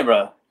the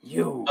camera.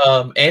 You.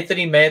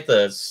 Anthony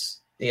Mantha's,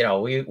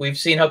 we've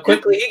seen how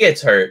quickly he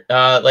gets hurt.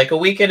 Like a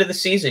week into the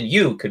season,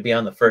 you could be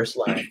on the first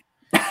line.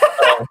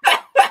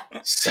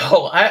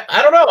 So I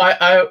don't know.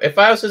 I if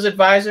I was his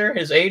advisor,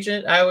 his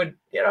agent, I would,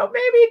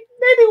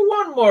 maybe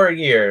one more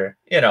year,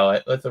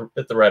 with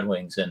the Red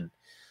Wings, and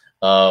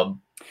we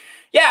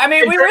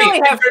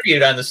really have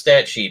contribute on the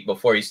stat sheet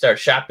before you start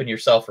shopping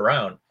yourself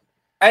around.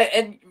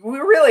 And we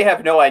really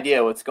have no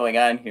idea what's going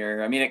on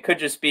here. I mean, it could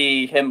just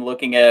be him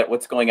looking at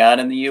what's going on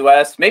in the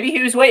U.S. Maybe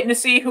he was waiting to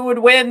see who would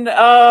win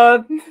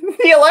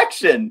the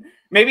election.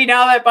 Maybe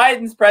now that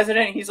Biden's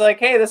president, he's like,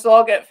 hey, this will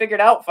all get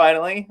figured out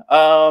finally.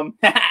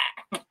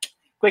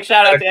 Quick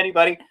shout out to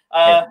anybody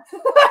that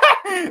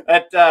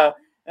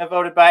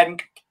voted Biden.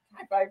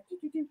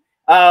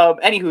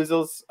 Any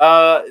hoozles.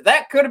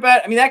 That could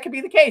have been, that could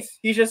be the case.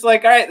 He's just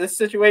like, all right, this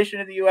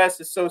situation in the U.S.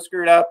 is so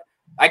screwed up.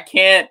 I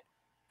can't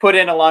put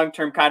in a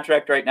long-term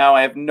contract right now.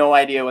 I have no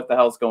idea what the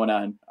hell's going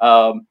on.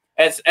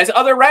 As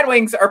other Red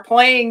Wings are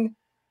playing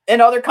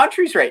in other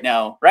countries right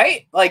now,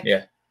 right?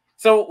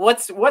 So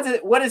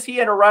what is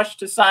he in a rush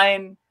to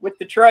sign with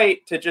Detroit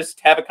to just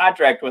have a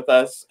contract with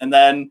us, and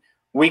then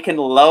we can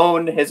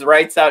loan his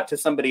rights out to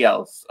somebody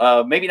else?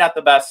 Maybe not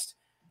the best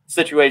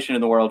situation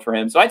in the world for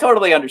him. So I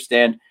totally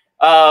understand.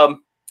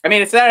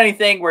 It's not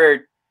anything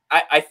where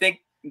I think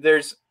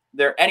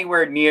they're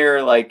anywhere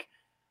near like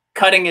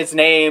cutting his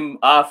name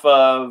off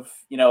of,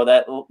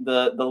 that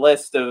the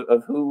list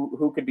of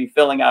who could be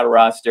filling out a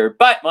roster.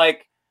 But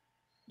Mike,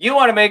 you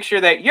want to make sure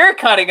that you're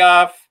cutting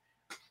off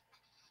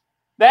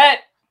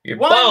that your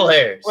ball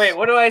hairs. Wait,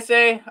 what do I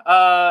say?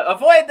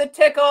 Avoid the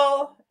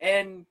tickle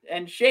and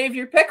shave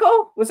your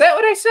pickle. Was that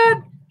what I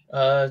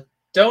said?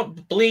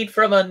 Don't bleed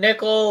from a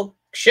nickel.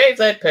 Shave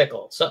that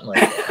pickle. Something like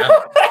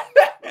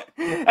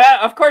that.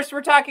 Of course,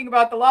 we're talking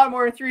about the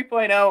Lawnmower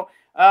 3.0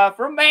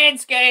 from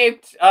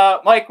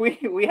Manscaped. Mike,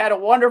 we had a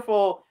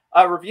wonderful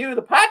review of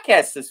the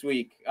podcast this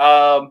week,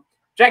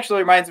 which actually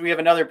reminds me of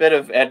another bit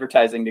of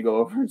advertising to go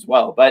over as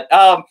well. But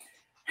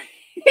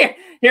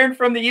hearing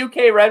from the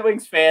UK Red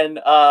Wings fan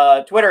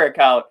Twitter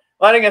account,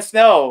 letting us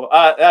know,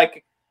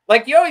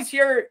 like you always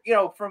hear,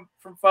 from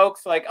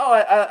folks like, oh,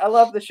 I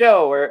love the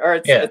show, or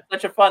it's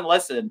such a fun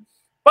listen.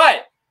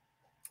 But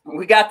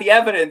we got the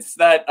evidence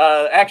that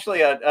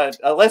actually a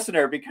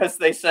listener, because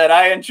they said,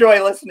 I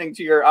enjoy listening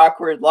to your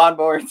awkward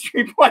lawnmower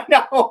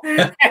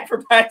 3.0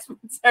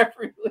 advertisements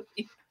every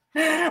week.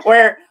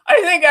 Where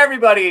I think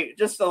everybody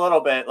just a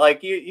little bit,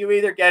 like you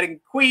either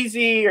getting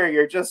queasy or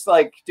you're just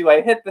like, do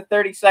I hit the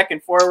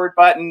 30-second forward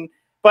button?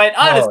 But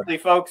honestly,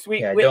 folks,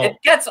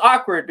 it gets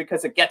awkward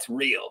because it gets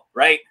real,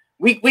 right?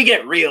 We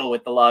get real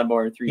with the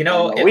lawnmower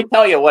 3.0. We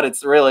tell you what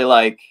it's really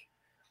like.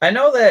 I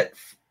know that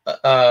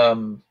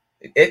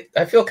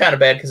I feel kind of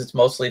bad because it's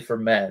mostly for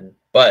men,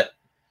 but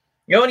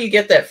when you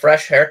get that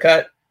fresh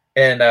haircut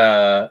and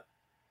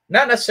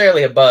not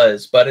necessarily a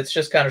buzz, but it's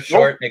just kind of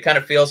short. And it kind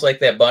of feels like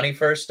that bunny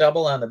fur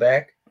stubble on the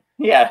back.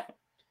 Yeah.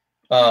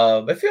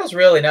 It feels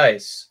really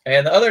nice.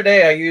 And the other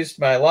day I used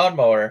my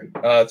lawnmower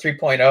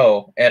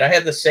 3.0 and I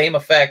had the same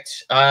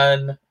effect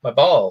on my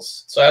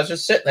balls. So I was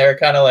just sitting there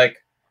kind of like,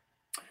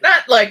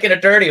 not like in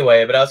a dirty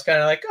way, but I was kind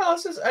of like, oh,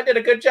 I did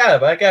a good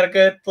job. I got a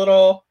good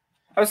little,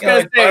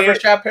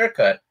 barbershop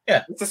haircut.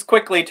 Yeah. This is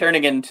quickly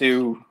turning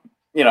into,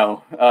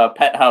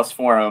 pet house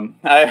forum.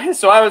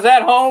 So I was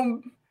at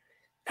home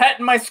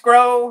petting my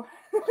scroll.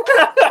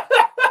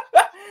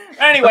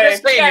 Anyway,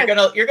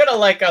 you're gonna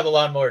like how the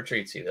lawnmower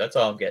treats you. That's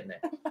all I'm getting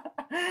at.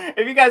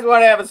 If you guys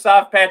want to have a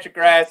soft patch of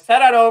grass,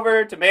 head on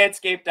over to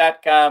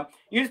manscaped.com.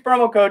 Use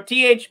promo code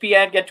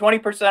THPN, get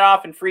 20%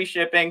 off and free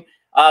shipping.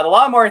 The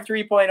Lawnmower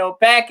 3.0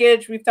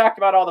 package. We've talked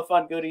about all the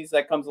fun goodies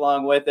that comes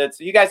along with it,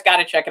 so you guys got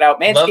to check it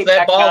out. Manscaped.com. Love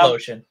that ball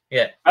lotion.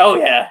 Yeah. Oh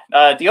yeah,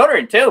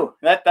 deodorant too.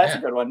 That's a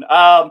good one.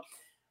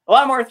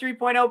 Lawnmower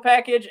 3.0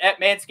 package at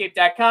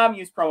manscaped.com.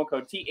 Use promo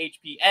code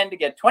THPN to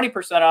get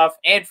 20% off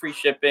and free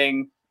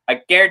shipping.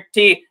 I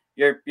guarantee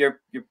your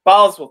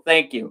balls will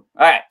thank you.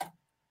 All right,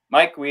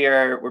 Mike,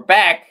 we're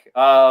back.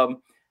 But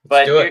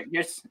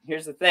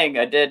here's the thing.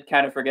 I did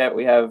kind of forget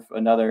we have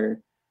another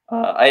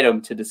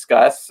item to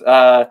discuss.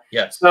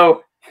 Yes.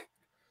 So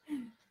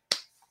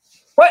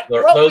what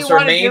those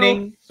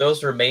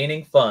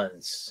remaining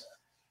funds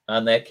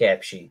on that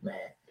cap sheet, man.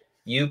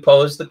 You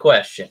posed the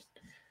question.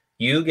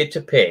 You get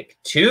to pick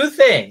 2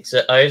 things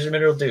that Yzerman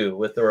will do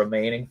with the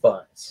remaining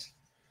funds.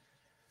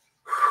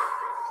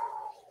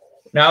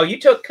 Now, you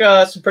took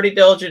some pretty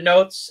diligent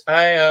notes.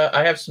 I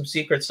have some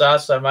secret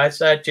sauce on my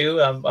side,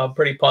 too. I'm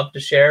pretty pumped to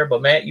share.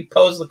 But, Matt, you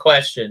posed the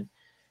question.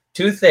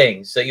 2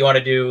 things that you want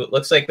to do. It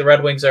looks like the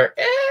Red Wings are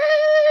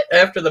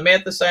after the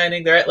Mantha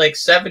signing. They're at like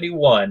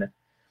 71.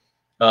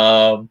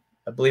 I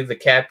believe the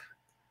cap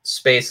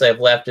space they have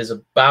left is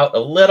about a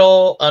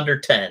little under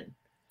 10.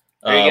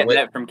 Are you getting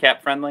that from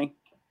Cap Friendly?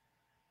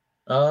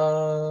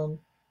 Now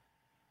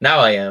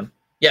I am.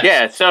 Yes.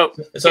 Yeah. So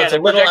it's a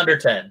little under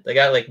 10. They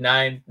got like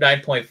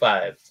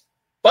 9.5.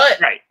 But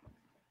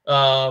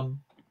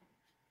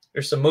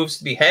there's some moves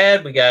to be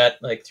had. We got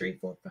like 3,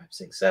 4, 5,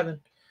 6, 7,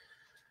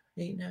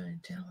 8, 9,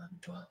 10, 11,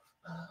 12.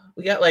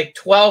 We got like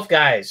 12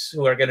 guys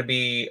who are going to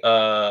be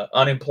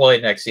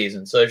unemployed next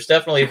season. So there's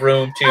definitely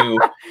room to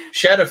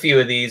shed a few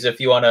of these if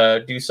you want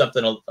to do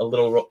something a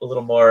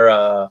little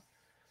more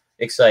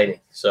exciting.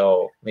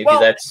 So maybe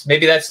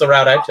that's the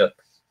route I took.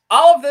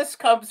 All of this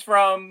comes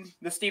from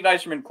the Steve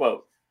Yzerman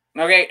quote.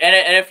 Okay,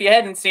 and if you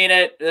hadn't seen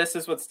it, this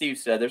is what Steve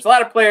said. There's a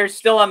lot of players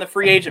still on the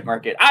free agent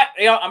market. I'm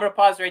going to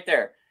pause right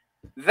there.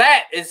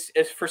 That is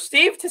for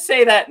Steve to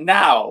say that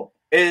now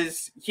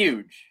is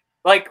huge.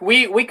 Like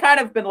we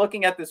kind of been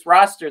looking at this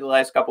roster the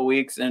last couple of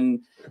weeks,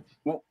 and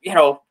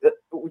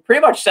we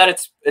pretty much said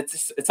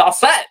it's all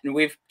set, and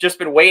we've just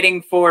been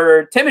waiting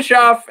for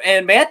Timashov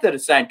and Mantha to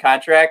sign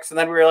contracts, and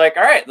then we were like,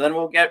 all right, then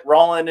we'll get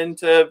rolling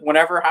into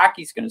whenever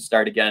hockey's going to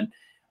start again.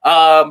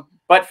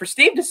 But for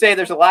Steve to say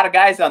there's a lot of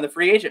guys on the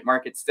free agent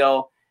market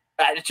still,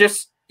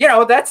 just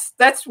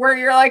that's where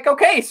you're like,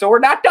 okay, so we're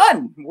not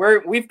done.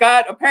 We've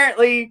got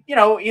apparently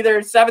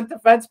either 7th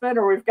defenseman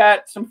or we've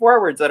got some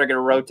forwards that are going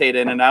to rotate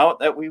in and out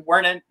that we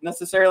weren't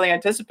necessarily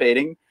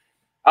anticipating.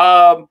 We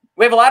have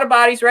a lot of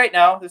bodies right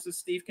now. This is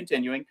Steve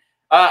continuing.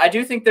 I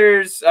do think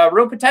there's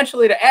room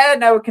potentially to add,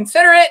 and I would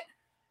consider it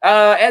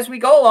as we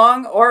go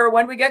along or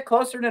when we get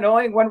closer to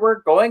knowing when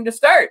we're going to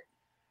start.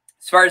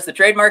 As far as the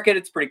trade market,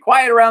 it's pretty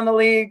quiet around the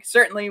league.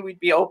 Certainly, we'd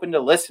be open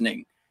to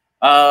listening.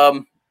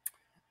 That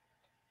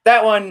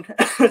one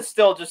is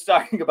still just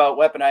talking about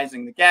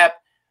weaponizing the cap.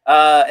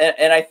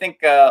 And I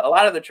think a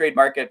lot of the trade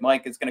market,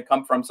 Mike, is going to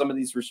come from some of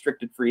these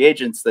restricted free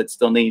agents that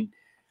still need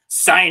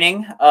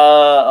signing.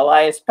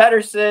 Elias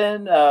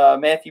Pettersson,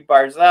 Matthew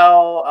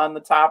Barzal on the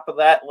top of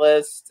that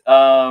list.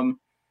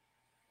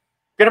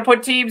 Going to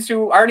put teams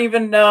who aren't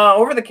even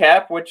over the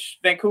cap, which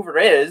Vancouver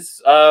is,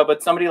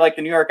 but somebody like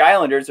the New York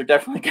Islanders are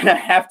definitely going to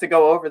have to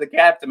go over the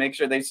cap to make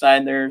sure they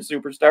sign their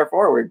superstar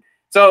forward.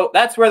 So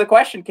that's where the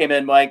question came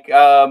in, Mike.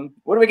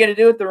 What are we going to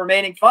do with the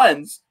remaining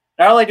funds?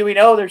 Not only do we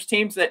know there's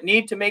teams that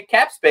need to make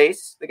cap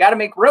space, they got to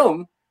make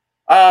room,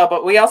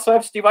 but we also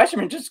have Steve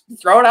Yzerman just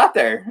throw it out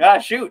there.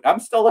 Shoot, I'm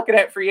still looking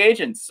at free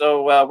agents,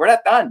 so we're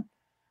not done.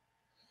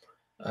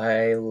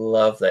 I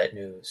love that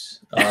news.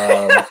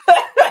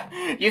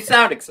 You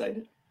sound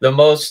excited. the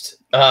most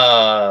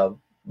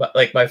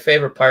like my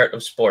favorite part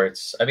of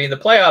sports. I mean, the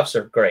playoffs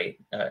are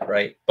great,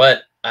 right?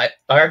 But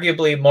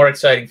arguably more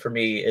exciting for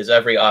me is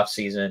every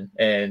offseason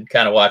and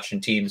kind of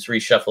watching teams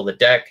reshuffle the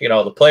deck,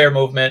 the player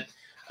movement.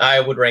 I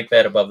would rank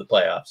that above the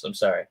playoffs. I'm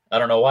sorry. I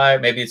don't know why.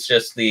 Maybe it's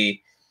just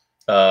the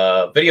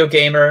video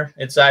gamer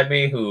inside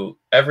me who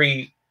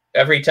every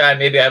time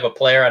maybe I have a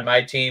player on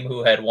my team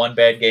who had one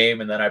bad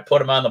game and then I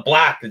put him on the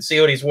block and see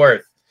what he's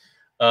worth.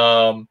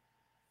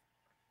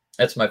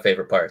 That's my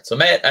favorite part. So,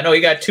 Matt, I know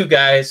you got two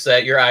guys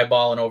that you're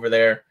eyeballing over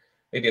there.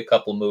 Maybe a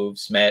couple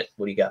moves. Matt,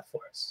 what do you got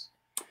for us?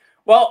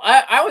 Well,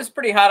 I was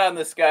pretty hot on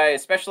this guy,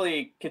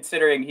 especially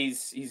considering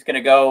he's going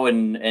to go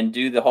and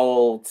do the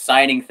whole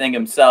signing thing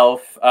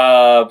himself.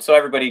 So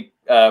everybody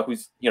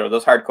who's,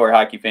 those hardcore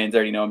hockey fans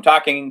already know I'm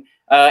talking.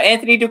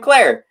 Anthony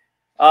Duclair.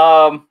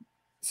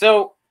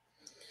 So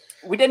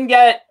we didn't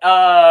get,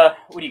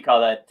 what do you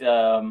call that?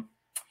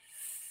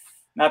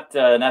 Not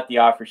the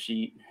offer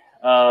sheet.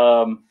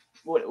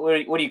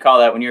 What do you call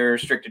that when you're a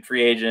restricted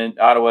free agent?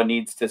 Ottawa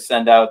needs to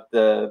send out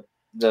the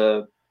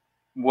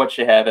what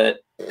you have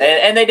it,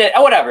 and they did.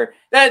 Oh, whatever.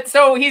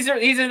 So he's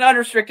an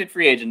unrestricted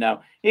free agent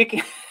now. He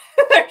can,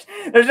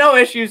 there's no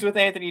issues with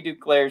Anthony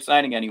Duclair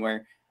signing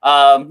anywhere.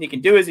 He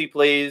can do as he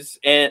please,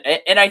 and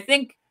I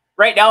think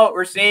right now what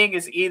we're seeing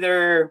is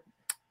either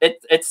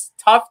it's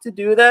tough to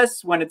do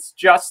this when it's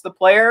just the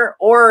player,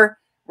 or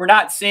we're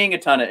not seeing a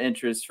ton of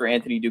interest for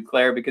Anthony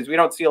Duclair because we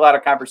don't see a lot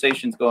of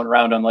conversations going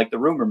around on like the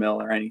rumor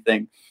mill or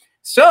anything.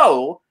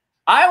 So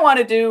I want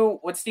to do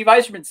what Steve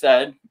Yzerman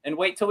said and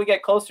wait till we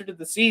get closer to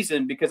the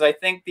season, because I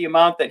think the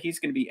amount that he's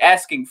going to be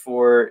asking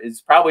for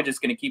is probably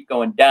just going to keep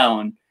going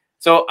down.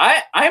 So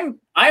I'm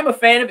a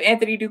fan of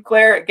Anthony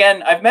Duclair.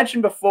 Again, I've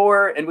mentioned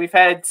before, and we've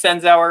had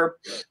Senzauer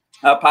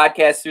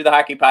podcast through the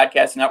Hockey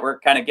Podcast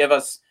Network kind of give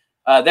us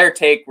their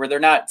take, where they're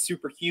not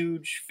super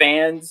huge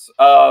fans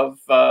of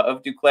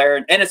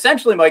Duclair. And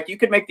essentially, Mike, you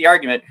could make the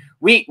argument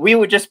we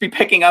would just be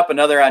picking up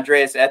another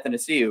Andreas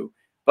Athanasiou.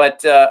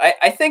 But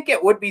I think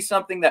it would be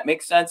something that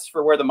makes sense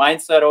for where the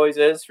mindset always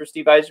is for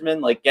Steve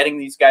Yzerman, like getting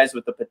these guys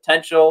with the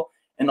potential.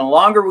 And the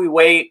longer we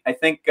wait, I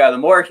think the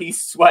more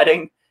he's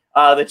sweating,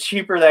 the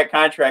cheaper that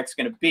contract's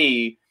going to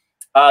be.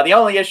 The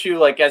only issue,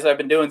 like as I've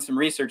been doing some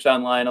research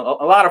online, a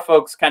lot of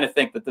folks kind of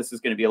think that this is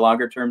going to be a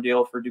longer term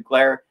deal for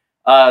Duclair.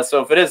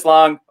 So if it is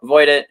long,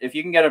 avoid it. If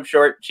you can get him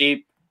short,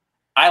 cheap.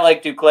 I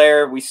like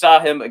Duclair. We saw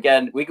him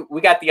again. We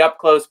got the up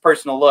close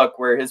personal look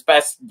where his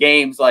best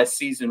games last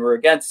season were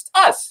against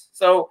us.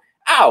 So,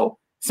 ow.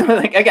 So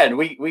like, again,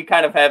 we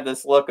kind of have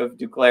this look of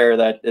Duclair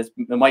that it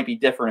might be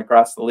different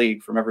across the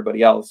league from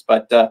everybody else.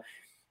 But,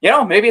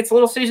 maybe it's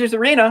Little Caesars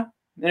Arena.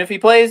 And if he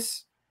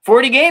plays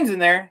 40 games in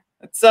there,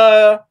 let's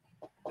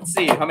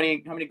see how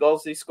many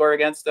goals did he score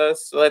against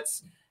us. So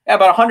that's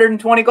about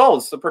 120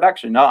 goals. The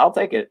production. I'll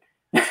take it.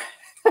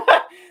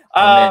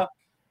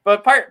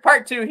 But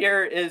part two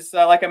here is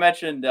like I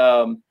mentioned,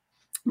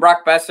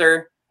 Brock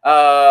Boeser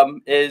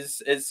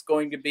is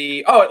going to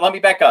be. Oh, let me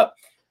back up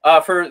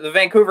for the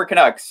Vancouver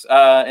Canucks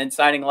and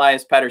signing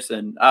Elias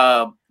Pettersson.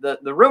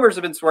 The rumors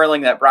have been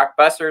swirling that Brock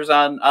Boeser's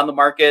on the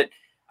market.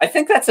 I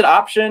think that's an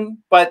option,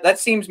 but that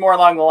seems more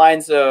along the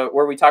lines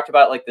where we talked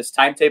about like this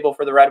timetable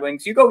for the Red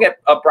Wings. You go get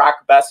a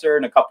Brock Boeser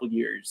in a couple of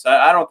years.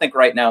 I don't think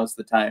right now is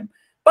the time.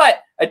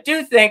 But I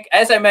do think,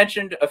 as I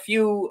mentioned a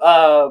few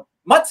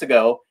months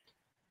ago,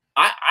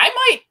 I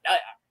might.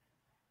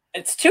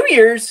 It's 2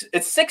 years.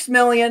 It's $6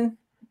 million,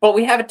 but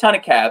we have a ton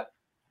of cap.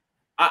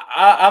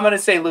 I'm going to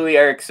say Louis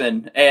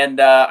Eriksson,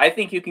 and I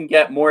think you can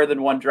get more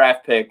than one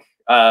draft pick.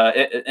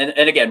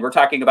 And again, we're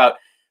talking about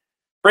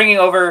bringing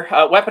over,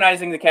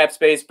 weaponizing the cap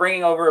space,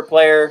 bringing over a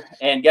player,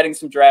 and getting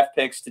some draft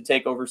picks to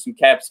take over some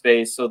cap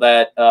space so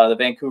that the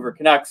Vancouver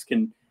Canucks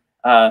can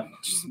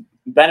just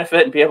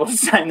benefit and be able to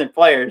sign their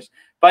players.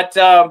 But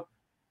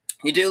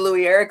you do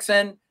Louis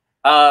Eriksson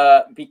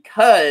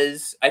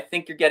because I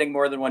think you're getting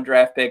more than one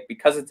draft pick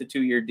because it's a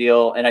 2-year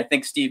deal. And I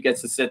think Steve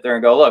gets to sit there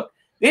and go, look,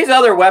 these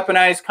other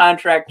weaponized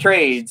contract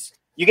trades,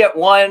 you get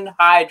one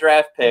high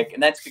draft pick,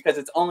 and that's because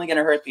it's only going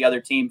to hurt the other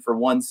team for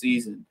one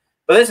season.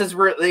 But this is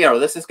really,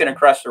 this is going to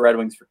crush the Red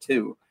Wings for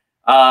 2.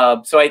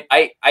 So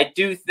I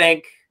do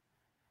think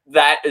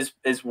that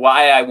is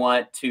why I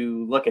want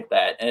to look at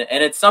that.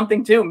 And it's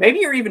something too. Maybe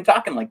you're even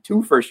talking like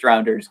 2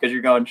 first-rounders because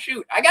you're going,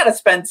 shoot, I got to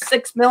spend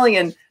 $6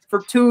 million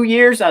for 2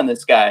 years on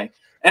this guy.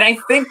 And I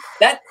think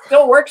that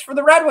still works for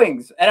the Red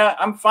Wings. And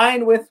I'm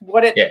fine with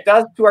what it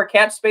does to our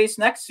cap space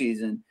next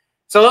season.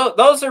 So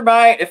those are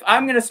if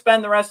I'm going to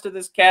spend the rest of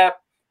this cap.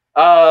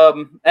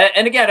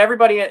 And again,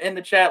 everybody in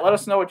the chat, let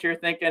us know what you're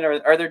thinking.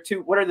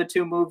 What are the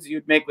 2 moves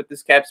you'd make with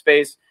this cap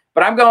space?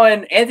 But I'm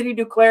going Anthony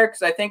Duclair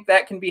because I think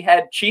that can be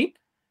had cheap.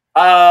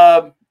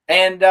 Louis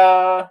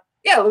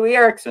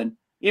Eriksson,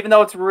 even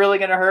though it's really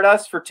going to hurt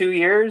us for 2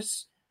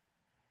 years,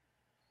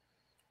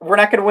 we're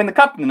not going to win the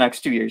cup in the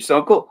next 2 years.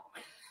 So cool.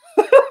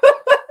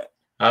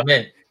 I'm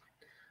in.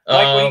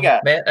 Mike, what you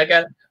got? Man, I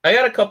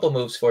got a couple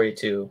moves for you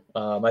too.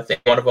 I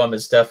think one of them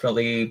is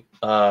definitely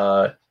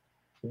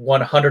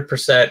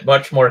 100%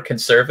 much more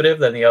conservative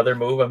than the other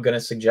move I'm going to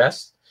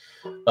suggest.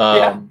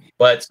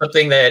 But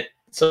something that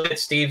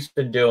Steve's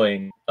been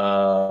doing,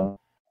 kind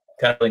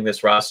of doing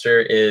this roster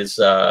is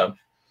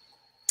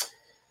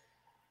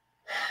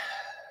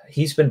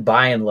he's been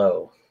buying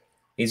low.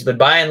 He's been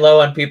buying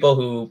low on people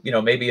who,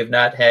 maybe have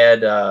not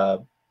had,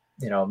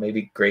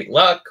 maybe great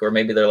luck, or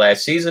maybe their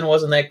last season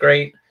wasn't that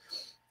great.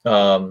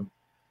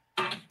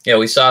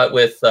 We saw it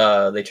with,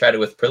 they tried it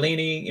with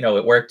Perlini,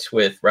 it worked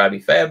with Robbie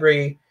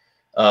Fabry.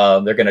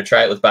 They're going to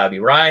try it with Bobby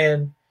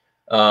Ryan.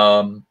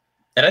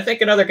 And I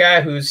think another guy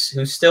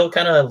who's still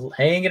kind of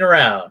hanging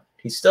around.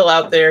 He's still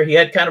out there. He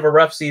had kind of a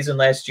rough season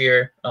last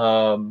year.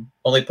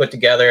 Only put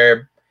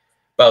together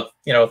about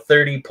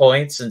 30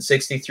 points in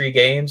 63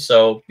 games.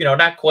 So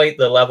not quite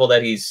the level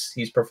that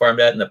he's performed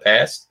at in the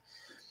past.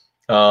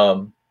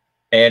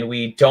 And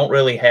we don't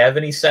really have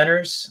any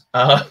centers.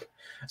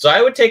 So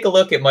I would take a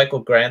look at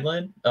Michael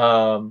Granlund.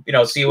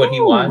 See what he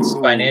wants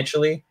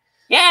financially.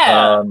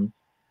 Yeah.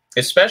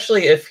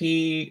 Especially if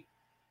he.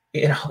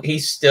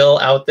 He's still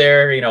out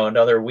there,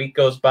 another week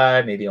goes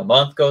by, maybe a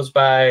month goes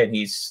by, and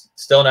he's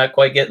still not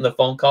quite getting the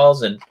phone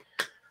calls. And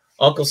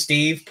Uncle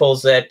Steve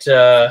pulls that,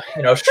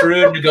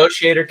 shrewd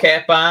negotiator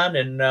cap on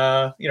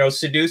and,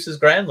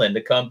 seduces Granlund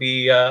to come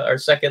be our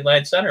second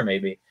line center,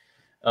 maybe.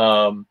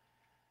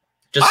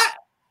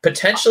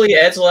 Potentially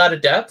adds a lot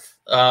of depth.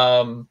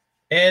 And,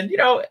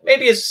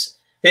 maybe his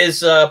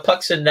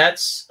pucks and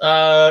nets,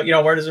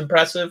 weren't as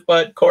impressive,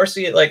 but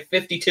Corsi at like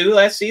 52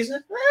 last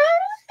season,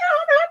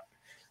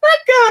 not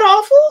god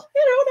awful,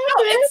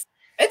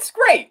 it's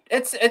great.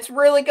 It's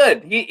really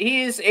good.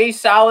 He's a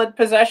solid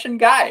possession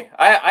guy.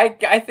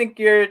 I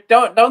think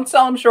don't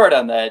sell him short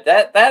on that.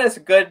 That is a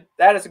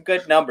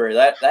good number.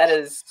 That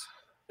is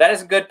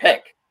a good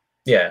pick.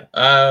 Yeah.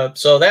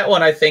 So that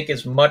one I think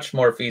is much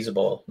more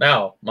feasible.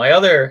 Now, my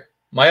other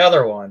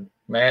one,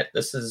 Matt,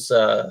 this is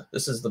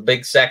the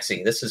big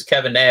sexy. This is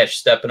Kevin Nash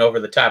stepping over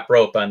the top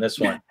rope on this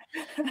one.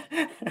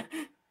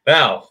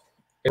 Now,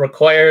 it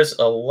requires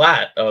a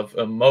lot of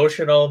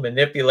emotional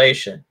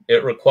manipulation.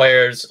 It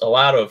requires a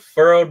lot of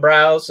furrowed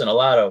brows and a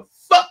lot of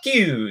fuck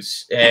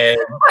yous and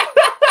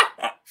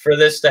for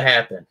this to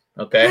happen.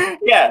 Okay.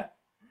 Yeah.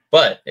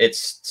 But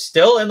it's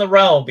still in the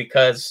realm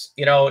because,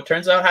 it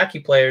turns out hockey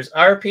players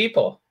are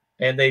people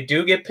and they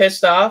do get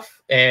pissed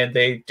off and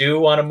they do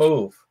want to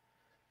move.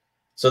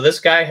 So this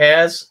guy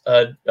has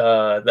the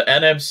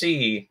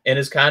NMC in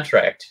his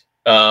contract.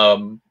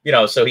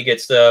 So he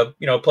gets to,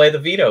 play the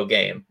veto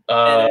game.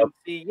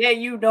 Yeah,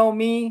 you know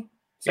me.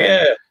 So.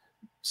 Yeah.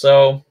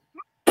 So.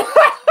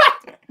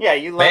 Yeah,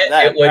 you love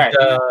that. It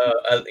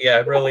would, I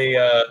really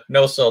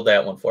no-sold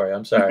that one for you.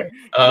 I'm sorry.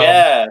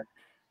 Yeah.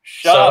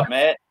 Shut up,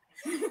 Matt.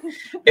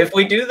 If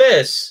we do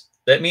this,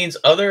 that means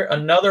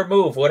another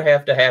move would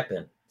have to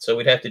happen. So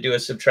we'd have to do a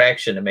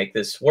subtraction to make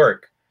this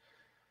work.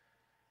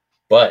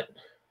 But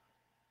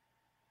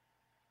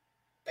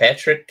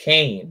Patrick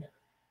Kane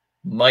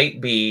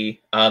might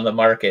be on the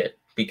market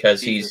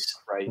because he's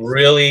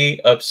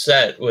really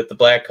upset with the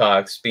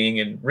Blackhawks being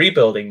in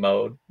rebuilding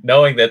mode,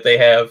 knowing that they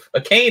have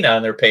a Kane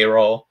on their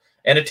payroll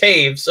and a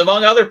Taves,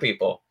 among other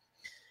people.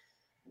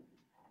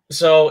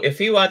 So if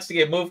he wants to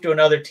get moved to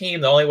another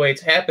team, the only way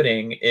it's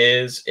happening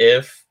is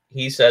if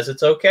he says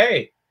it's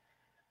okay.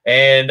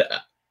 And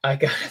I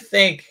gotta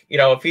think,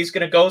 if he's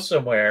going to go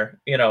somewhere,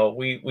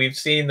 we've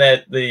seen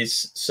that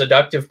these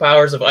seductive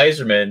powers of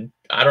Yzerman,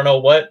 I don't know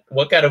what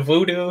kind of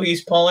voodoo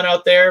he's pulling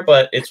out there,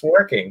 but it's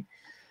working.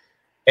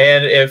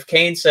 And if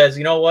Kane says,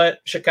 you know what,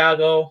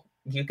 Chicago,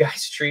 you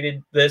guys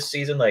treated this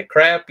season like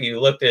crap.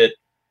 You looked at,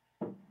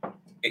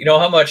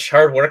 how much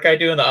hard work I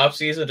do in the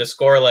offseason to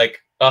score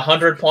like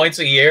 100 points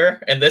a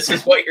year, and this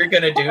is what you're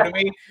going to do to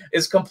me,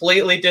 is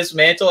completely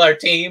dismantle our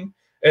team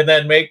and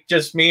then make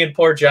just me and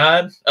poor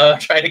John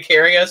try to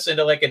carry us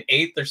into like an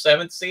 8th or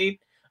 7th seed.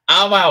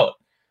 I'm out.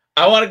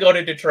 I want to go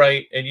to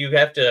Detroit, and you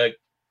have to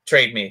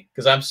trade me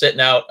because I'm sitting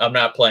out. I'm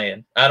not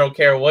playing. I don't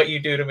care what you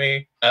do to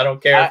me. I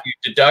don't care if you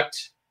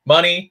deduct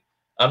money.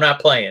 I'm not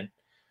playing.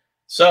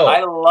 So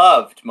I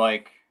loved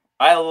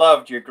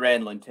your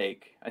Granlund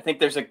take. I think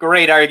there's a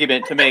great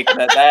argument to make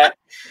that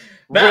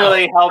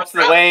really helps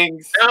the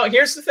Wings. Now,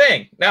 here's the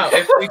thing. Now,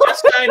 if we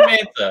just signed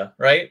Mantha,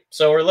 right?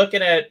 So we're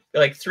looking at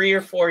like 3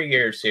 or 4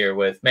 years here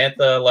with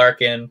Mantha,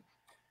 Larkin.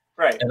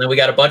 Right. And then we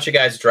got a bunch of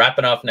guys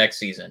dropping off next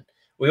season.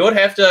 We would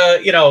have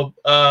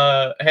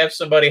to, have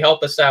somebody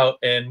help us out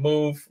and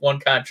move one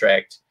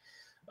contract.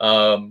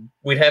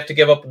 We'd have to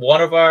give up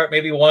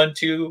maybe 1,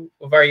 2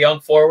 of our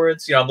young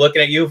forwards. I'm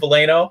looking at you,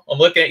 Veleno. I'm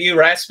looking at you,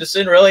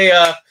 Rasmussen. Really,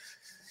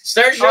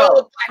 start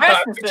your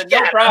Rasmussen,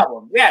 no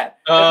problem. Yeah.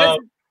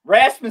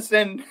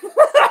 Rasmussen.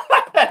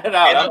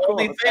 The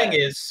only thing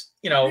is,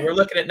 we're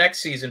looking at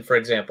next season, for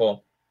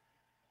example.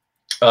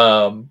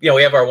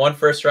 We have our 1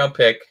 first-round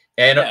pick.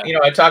 And,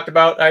 I talked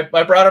about,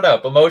 I brought it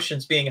up,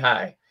 emotions being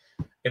high.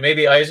 And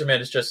maybe Yzerman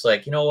is just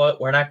like, you know what?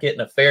 We're not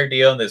getting a fair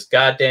deal in this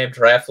goddamn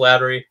draft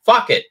lottery.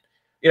 Fuck it.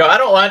 I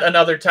don't want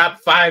another top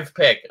 5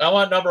 pick. I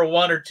want number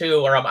 1 or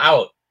 2 or I'm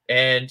out.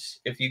 And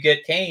if you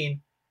get Kane,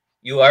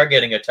 you are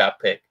getting a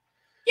top pick.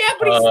 Yeah,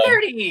 but he's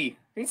 30.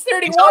 He's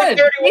 31. He's only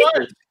 31.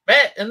 Jesus.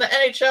 Matt, in the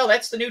NHL,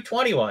 that's the new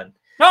 21.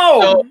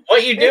 No. So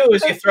what you do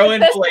is you throw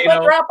in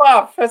Veleno. Drop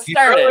off. Has You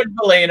throw started. in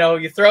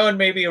Veleno. You throw in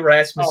maybe a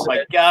Rasmussen. Oh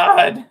my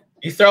God.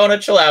 You throw in a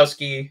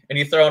Chalowski, and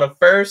you throw in a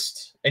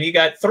first, and you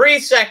got 3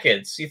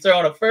 seconds. You throw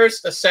in a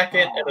first, a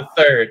second, and a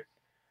third.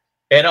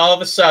 And all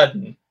of a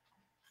sudden,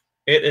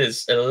 it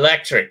is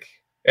electric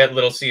at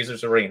Little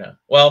Caesars Arena.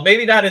 Well,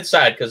 maybe not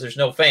inside because there's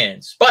no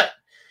fans. But,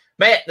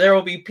 Matt, there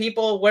will be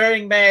people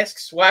wearing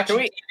masks,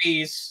 watching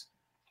TVs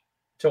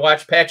to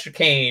watch Patrick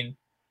Kane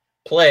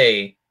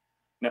play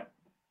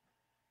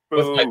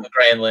with Michael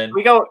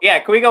Granlund.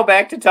 Can we go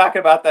back to talking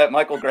about that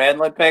Michael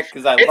Granlund pick?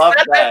 Because I love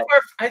that.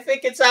 I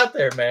think it's out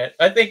there, Matt.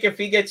 I think if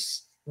he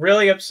gets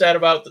really upset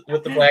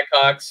with the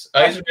Blackhawks,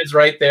 Yzerman's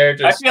right there.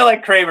 I feel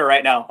like Kramer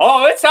right now.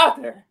 Oh, it's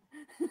out there.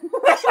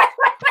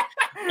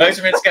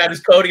 Yzerman's got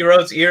his Cody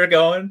Rhodes ear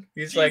going.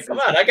 He's like, come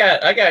on, I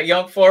got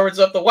young forwards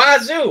up the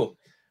wazoo.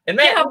 And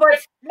Matt,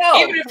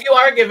 even if you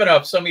are giving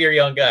up some of your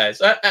young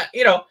guys,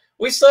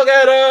 we still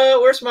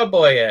got where's my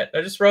boy at?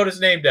 I just wrote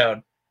his name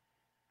down.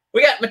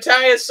 We got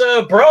Matthias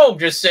Brome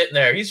just sitting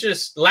there. He's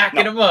just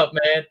locking him up,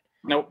 man.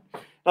 Nope.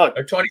 Look,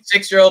 our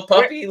 26-year-old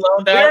puppy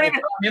loaned out.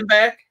 Him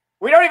back.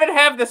 We don't even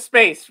have the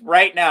space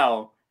right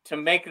now to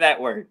make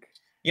that work.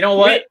 You know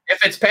what?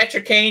 If it's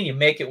Patrick Kane, you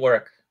make it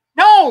work.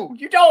 No,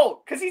 you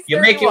don't, because he's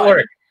 31. You make it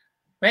work,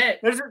 man.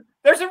 Even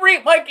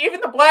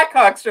the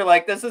Blackhawks are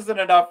like, this isn't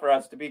enough for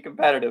us to be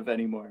competitive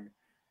anymore.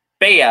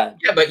 Bad.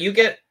 Yeah, but you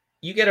get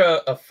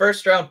a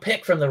first-round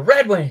pick from the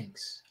Red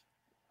Wings.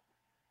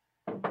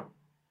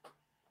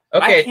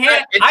 Okay,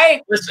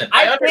 I understand.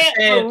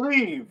 Can't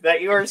believe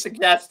that you are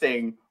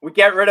suggesting we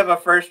get rid of a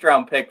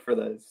first-round pick for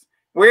this.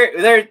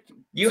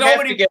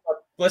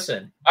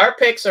 Listen, our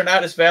picks are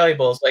not as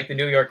valuable as like the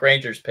New York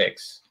Rangers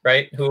picks,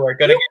 right? Who are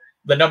going to get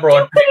the number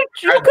one pick.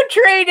 You could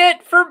trade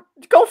it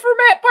go for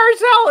Matt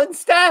Barzal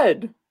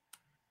instead.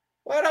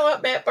 Why do I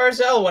want Matt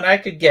Barzal when I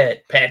could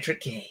get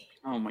Patrick Kane?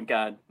 Oh my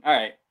God! All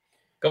right,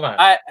 come on,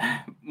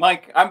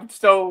 Mike. I'm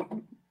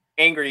so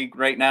angry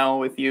right now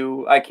with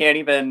you. I can't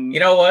even.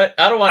 You know what?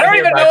 I don't want to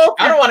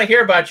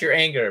hear about your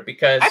anger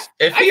because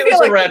if he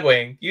was a Red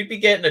Wing, you'd be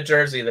getting a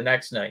jersey the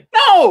next night.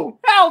 No,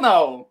 hell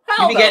no.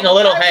 You'd be getting a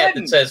little hat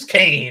that says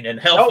Kane and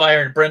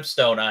Hellfire and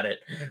Brimstone on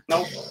it.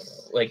 Nope.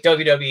 Like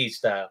WWE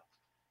style.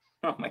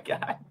 Oh my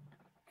God.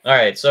 All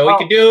right, so we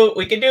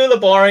can do the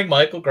boring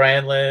Michael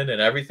Granlund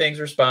and everything's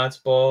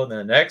responsible, and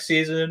then next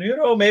season,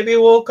 maybe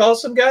we'll call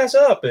some guys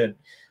up and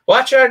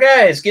watch our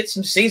guys get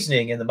some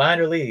seasoning in the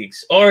minor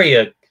leagues, or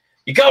you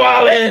go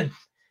all in.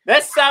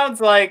 This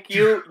sounds like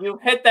you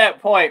hit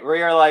that point where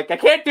you're like, I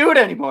can't do it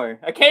anymore.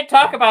 I can't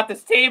talk about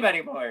this team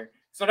anymore.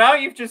 So now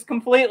you've just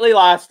completely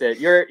lost it.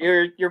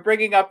 You're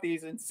bringing up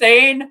these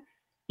insane.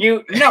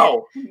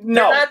 No, they're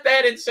not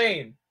that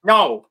insane.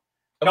 No.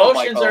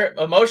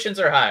 Emotions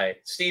are high.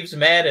 Steve's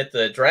mad at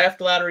the draft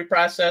lottery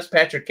process.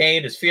 Patrick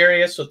Kane is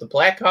furious with the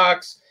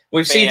Blackhawks.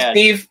 We've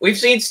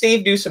seen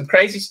Steve do some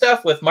crazy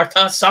stuff with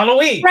Martin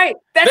Saint-Louis. Right.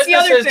 That's the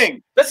other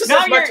thing. This is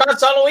his Martin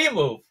Saint-Louis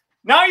move.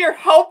 Now you're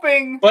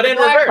helping but in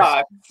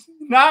Blackhawks.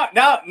 reverse.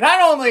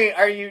 Not only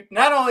are you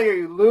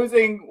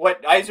losing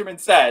what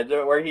Yzerman said,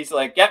 where he's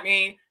like, get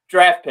me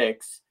draft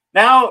picks.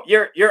 Now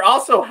you're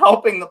also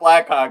helping the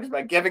Blackhawks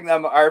by giving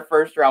them our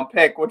first round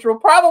pick, which will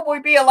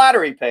probably be a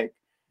lottery pick.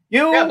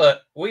 Yeah,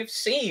 but we've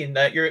seen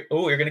that you're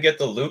going to get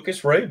the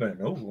Lucas Raymond.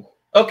 Oh,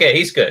 okay,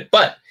 he's good.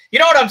 But you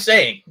know what I'm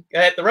saying?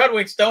 The Red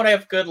Wings don't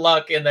have good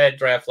luck in that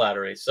draft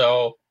lottery.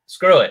 So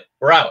screw it.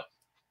 We're out.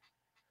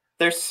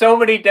 There's so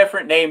many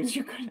different names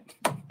you could.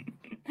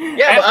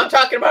 Yeah, but I'm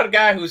talking about a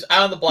guy who's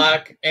on the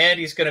block and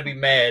he's going to be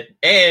mad.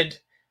 And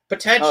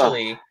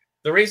potentially,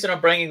 the reason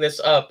I'm bringing this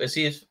up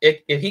is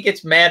if he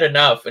gets mad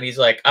enough and he's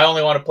like, I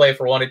only want to play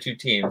for 1 or 2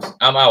 teams,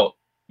 I'm out.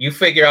 You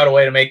figure out a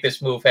way to make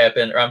this move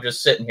happen, or I'm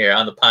just sitting here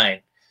on the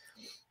pine.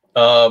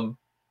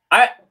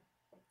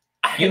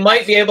 You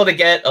might be able to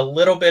get a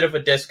little bit of a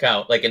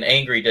discount, like an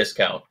angry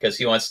discount, because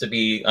he wants to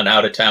be an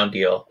out-of-town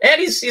deal. And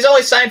he's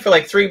only signed for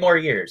like 3 more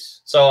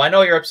years. So I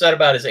know you're upset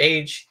about his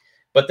age,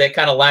 but that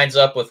kind of lines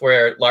up with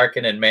where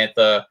Larkin and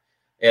Mantha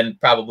and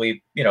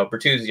probably,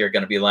 Bertuzzi are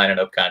going to be lining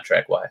up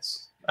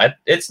contract-wise.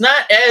 It's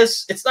not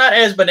as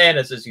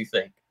bananas as you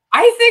think.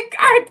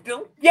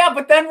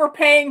 But then we're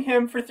paying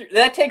him for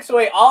that takes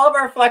away all of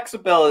our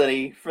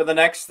flexibility for the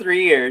next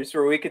 3 years,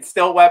 where we could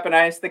still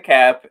weaponize the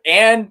cap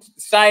and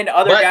sign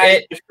other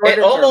guys to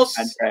shorter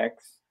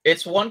contracts.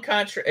 It's one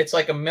contract. It's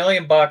like $1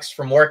 million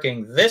from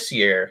working this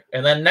year,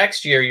 and then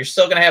next year you're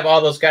still going to have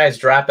all those guys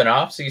dropping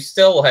off, so you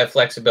still will have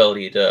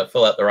flexibility to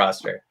fill out the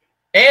roster,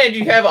 and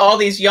you have all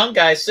these young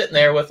guys sitting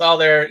there with all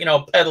their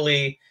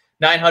peddly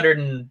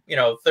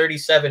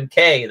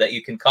 $937K that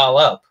you can call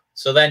up.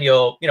 So then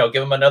you'll, give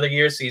them another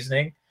year's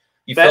seasoning.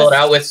 You fill it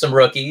out with some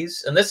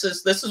rookies, and this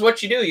is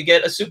what you do. You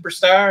get a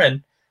superstar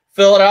and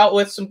fill it out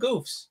with some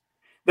goofs.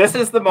 This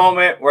is the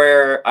moment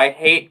where I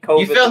hate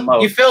COVID the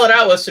most. You fill it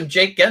out with some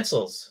Jake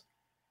Gensels.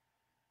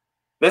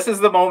 This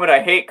is the moment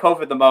I hate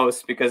COVID the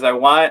most because I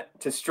want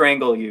to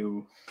strangle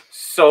you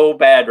so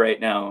bad right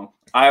now.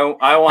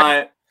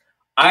 I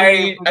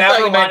I thought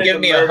you might give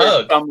me a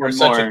hug for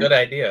such a good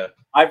idea.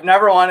 I've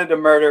never wanted to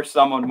murder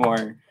someone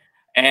more.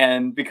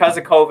 And because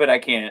of COVID, I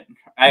can't.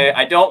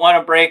 I don't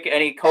want to break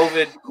any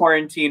COVID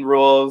quarantine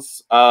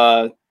rules,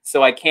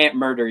 so I can't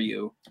murder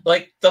you.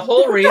 Like, the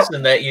whole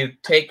reason that you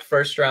take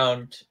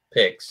first-round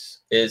picks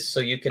is so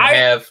you can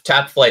have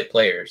top-flight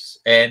players.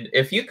 And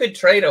if you could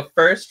trade a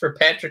first for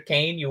Patrick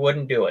Kane, you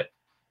wouldn't do it.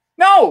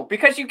 No,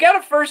 because you get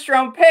a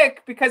first-round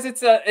pick because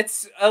it's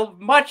a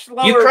much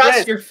lower You cross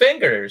risk. your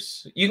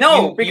fingers.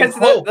 Because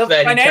you hope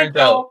that he turns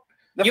out.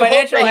 You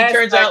hope that he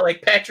turns out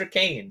like Patrick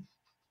Kane.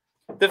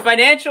 The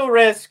financial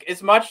risk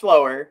is much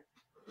lower,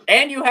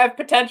 and you have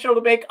potential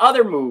to make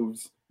other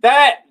moves.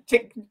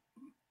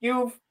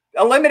 You've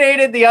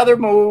eliminated the other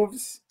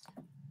moves.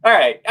 All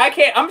right, I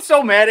can't. I'm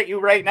so mad at you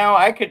right now.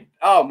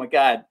 Oh my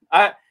god.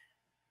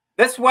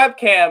 This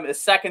webcam is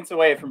seconds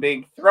away from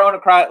being thrown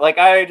across. Like,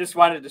 I just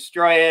want to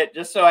destroy it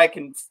just so I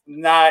can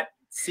not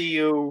see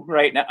you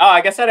right now. Oh,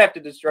 I guess I'd have to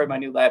destroy my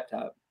new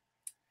laptop.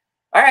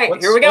 All right,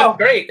 here we go. What's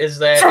great is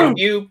that if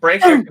you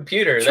break your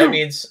computer, that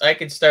means I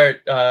can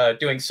start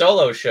doing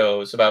solo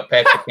shows about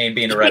Patrick Kane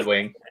being a Red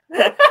Wing.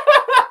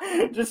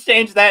 Just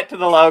change that to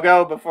the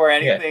logo before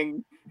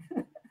anything.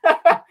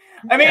 Yeah.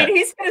 I mean,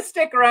 he's going to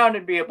stick around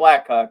and be a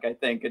Blackhawk, I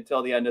think,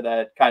 until the end of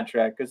that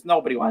contract, because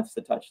nobody wants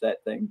to touch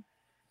that thing.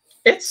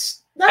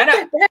 It's not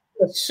that bad.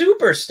 A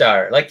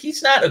superstar. Like,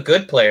 he's not a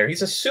good player.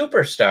 He's a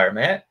superstar,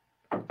 Matt.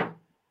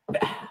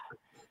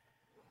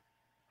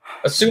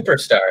 A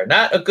superstar,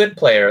 not a good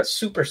player, a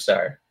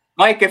superstar.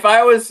 Mike, if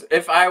I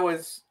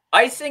was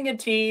icing a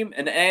team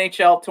in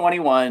NHL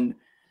 21,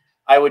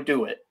 I would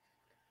do it.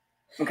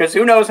 Because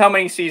who knows how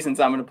many seasons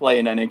I'm going to play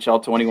in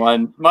NHL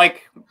 21.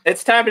 Mike,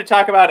 it's time to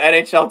talk about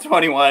NHL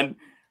 21.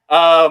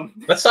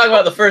 Let's talk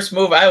about the first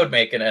move I would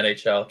make in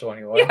NHL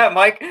 21. Yeah,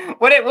 Mike,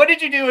 what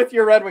did you do with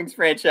your Red Wings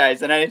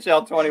franchise in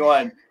NHL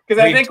 21?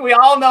 Because I think we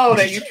all know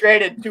that you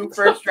traded 2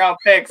 first-round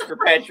picks for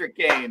Patrick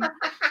Kane.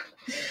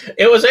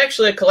 It was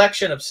actually a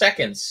collection of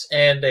seconds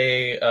and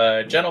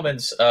a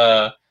gentleman's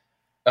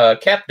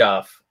kept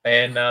off.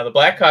 And the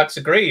Blackhawks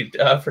agreed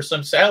for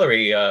some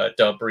salary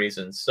dump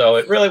reasons. So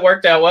it really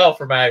worked out well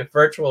for my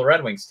virtual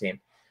Red Wings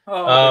team.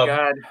 Oh, my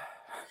God.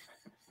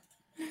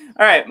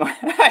 All right.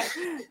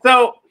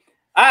 So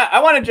I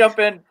want to jump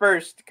in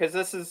first because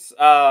this is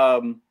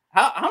how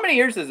many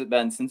years has it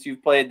been since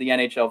you've played the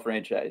NHL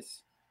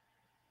franchise?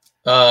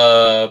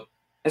 Has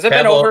it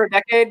been over a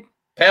decade?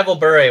 Pavel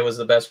Bure was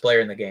the best player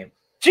in the game.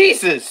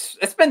 Jesus,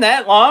 it's been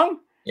that long?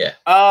 Yeah.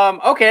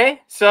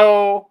 Okay,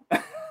 so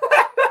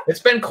it's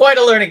been quite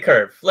a learning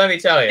curve, let me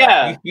tell you.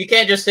 Yeah. You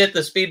can't just hit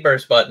the speed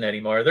burst button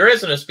anymore. There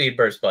isn't a speed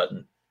burst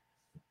button.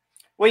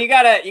 Well, you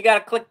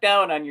gotta click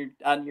down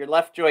on your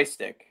left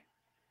joystick.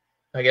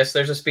 I guess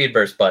there's a speed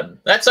burst button.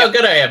 That's how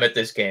good I am at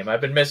this game.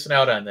 I've been missing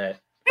out on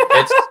that.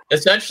 It's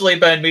essentially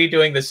been me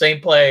doing the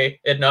same play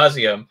ad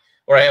nauseum,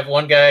 where I have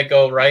one guy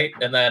go right,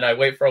 and then I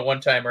wait for a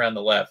one-timer on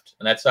the left,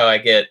 and that's how I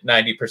get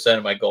 90%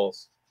 of my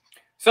goals.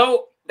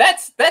 So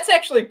that's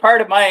actually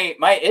part of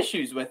my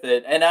issues with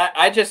it, and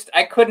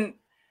I couldn't.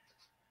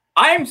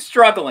 I'm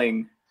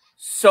struggling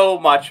so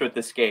much with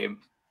this game.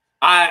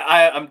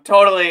 I'm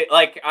totally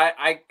like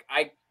I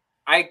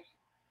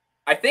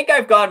think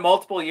I've gone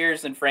multiple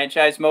years in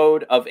franchise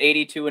mode of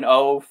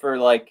 82-0 for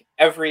like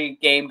every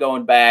game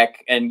going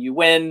back, and you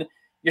win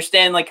your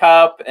Stanley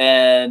Cup,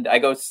 and I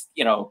go,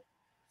 Yeah.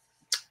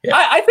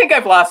 I think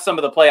I've lost some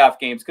of the playoff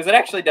games because it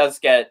actually does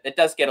get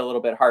a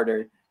little bit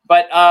harder.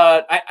 But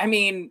I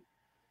mean,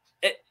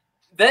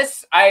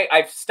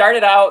 I've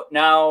started out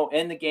now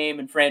in the game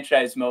in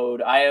franchise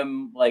mode. I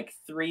am like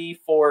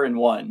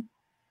 3-4-1,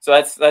 so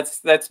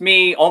that's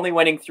me only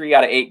winning 3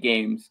 out of 8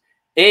 games.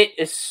 It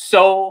is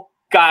so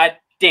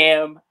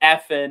goddamn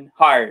effing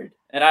hard,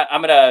 and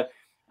I'm gonna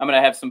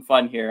have some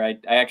fun here. I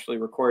actually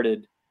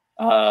recorded.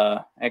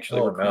 No.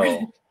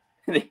 Recorded.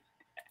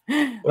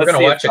 We're going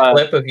to watch a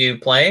clip of you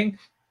playing.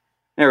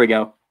 There we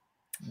go.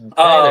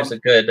 Okay, there's a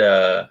good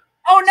oh,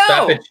 no.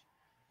 stoppage.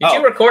 Did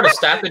you record a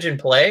stoppage and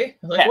play?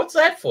 Like, yeah. What's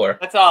that for?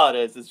 That's all it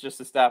is. It's just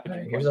a stoppage.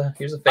 Right, here's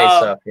a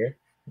face-off here.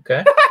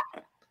 Okay.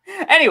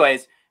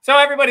 Anyways, so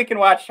everybody can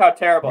watch how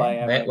terrible I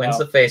am. Matt wins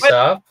the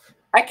face-off.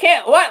 I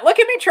can't. What? Look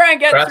at me try and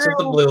get crosses through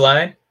the blue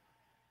line.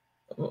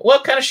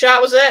 What kind of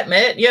shot was that,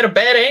 Matt? You had a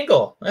bad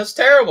angle. That's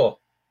terrible.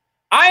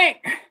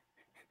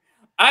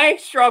 I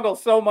struggle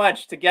so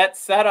much to get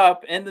set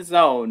up in the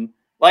zone.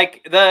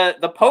 Like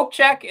the poke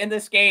check in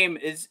this game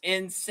is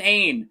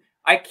insane.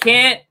 I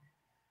can't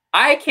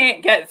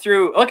get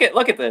through. Look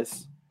at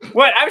this.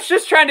 What? I was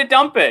just trying to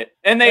dump it,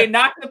 and they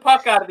knocked the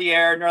puck out of the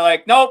air, and they're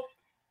like, nope.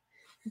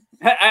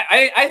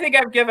 I think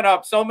I've given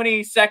up so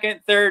many second,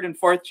 third, and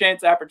fourth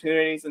chance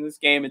opportunities in this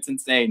game. It's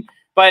insane.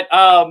 But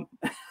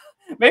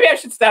maybe I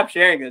should stop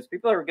sharing this.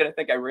 People are going to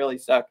think I really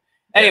suck.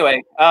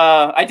 Anyway,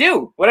 I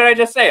do. What did I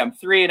just say? I'm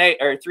 3-8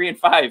 or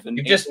 3-5. And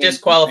you just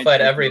disqualified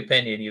every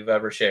opinion you've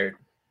ever shared.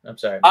 I'm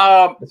sorry.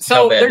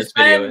 So there's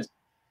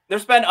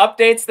been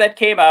updates that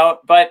came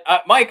out, but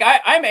Mike,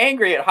 I'm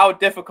angry at how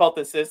difficult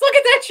this is. Look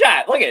at that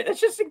shot. Look at it. It's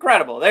just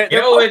incredible. Their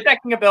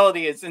checking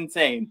ability is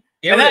insane.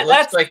 You know,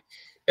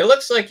 it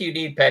looks like you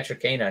need Patrick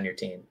Kane on your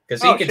team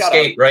because he can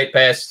skate right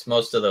past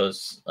most of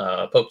those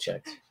poke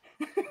checks.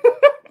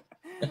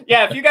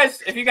 Yeah, if you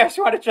guys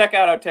want to check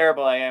out how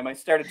terrible I am, I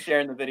started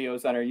sharing the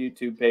videos on our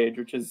YouTube page,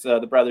 which is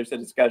the Brothers of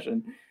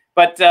Discussion.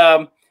 But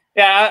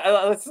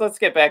let's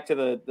get back to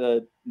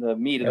the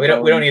meat of the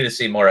bone. We don't need to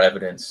see more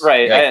evidence,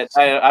 right?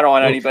 I don't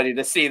want anybody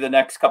to see the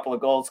next couple of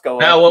goals go.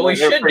 Now, what we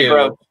should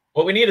do.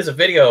 What we need is a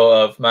video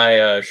of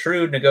my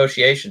shrewd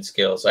negotiation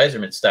skills,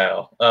 Yzerman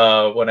style,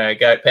 when I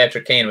got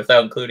Patrick Kane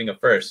without including a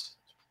first.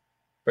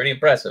 Pretty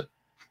impressive.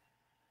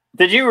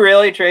 Did you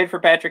really trade for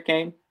Patrick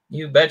Kane?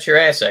 You bet your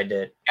ass I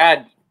did.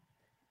 God.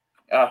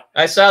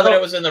 I saw that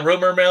it was in the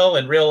rumor mill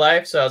in real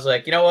life, so I was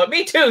like, you know what?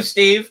 Me too,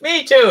 Steve.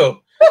 Me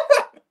too.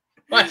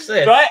 Watch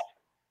this. But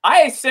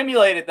I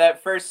simulated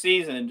that first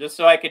season just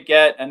so I could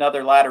get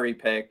another lottery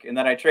pick, and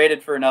then I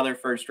traded for another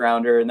first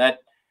rounder, and that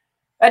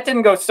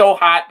didn't go so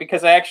hot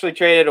because I actually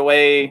traded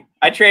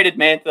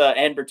Mantha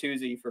and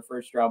Bertuzzi for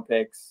first round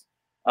picks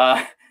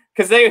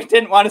because they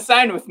didn't want to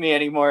sign with me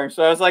anymore.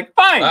 So I was like,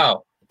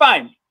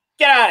 fine,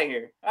 get out of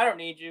here. I don't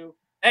need you.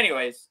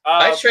 Anyways.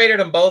 I traded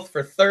them both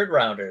for third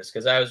rounders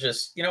because I was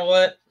just, you know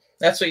what?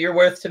 That's what you're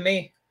worth to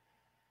me.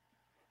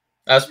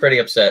 I was pretty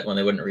upset when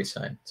they wouldn't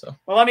re-sign. So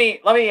well, let me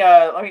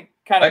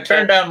kind of. I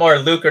turned down more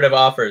lucrative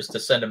offers to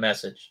send a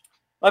message.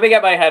 Let me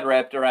get my head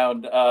wrapped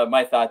around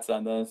my thoughts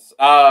on this.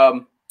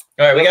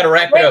 All right, we got to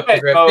wrap it up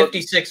because we're at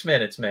 56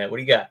 minutes, man. What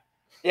do you got?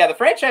 Yeah, the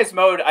franchise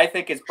mode, I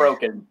think, is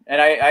broken,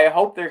 and I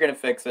hope they're going to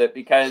fix it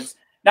because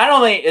not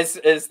only is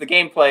the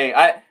gameplay,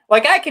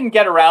 I can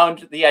get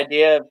around the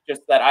idea of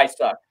just that I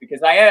suck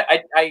because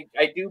I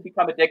do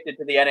become addicted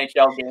to the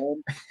NHL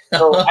game,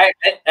 so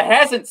it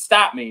hasn't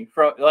stopped me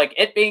from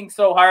it being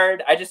so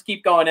hard. I just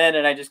keep going in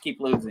and I just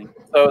keep losing,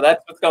 so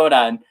that's what's going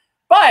on.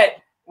 But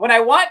when I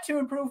want to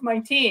improve my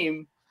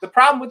team, the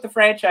problem with the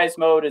franchise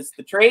mode is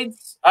the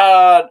trades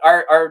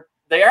are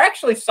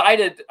actually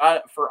cited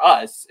for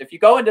us. If you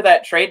go into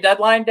that trade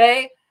deadline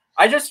day,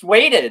 I just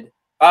waited.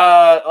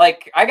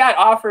 I got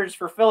offers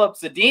for Filip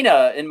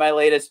Zadina in my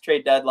latest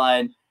trade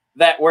deadline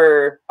that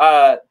were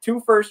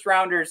 2 first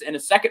rounders and a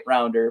second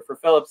rounder for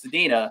Filip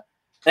Zadina.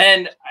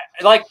 And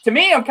to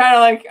me, I'm kind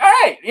of like, all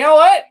right, you know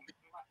what?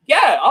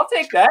 Yeah, I'll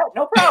take that.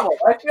 No problem.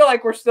 I feel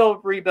like we're still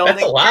rebuilding.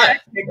 That's a lot.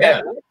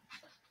 Yeah.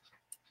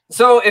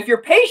 So if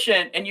you're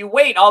patient and you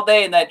wait all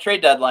day in that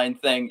trade deadline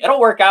thing, it'll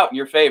work out in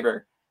your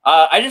favor.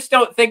 I just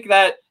don't think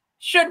that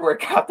should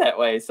work out that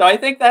way. So I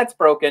think that's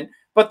broken.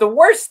 But the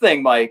worst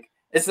thing, Mike,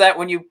 is that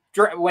when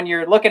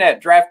you're looking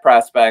at draft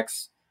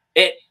prospects,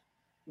 it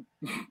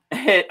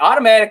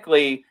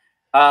automatically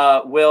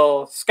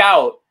will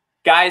scout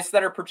guys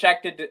that are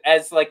projected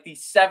as the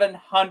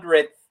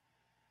 700th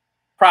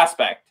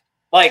prospect.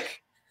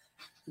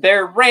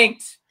 They're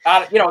ranked.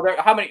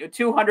 They're how many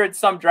 200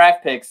 some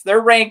draft picks.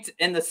 They're ranked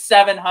in the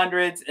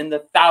 700s and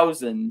the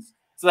thousands.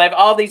 So they have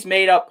all these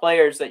made up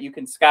players that you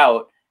can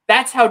scout.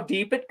 That's how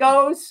deep it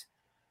goes.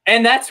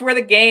 And that's where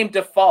the game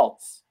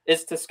defaults,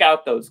 is to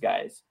scout those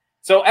guys.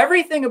 So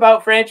everything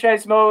about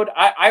franchise mode,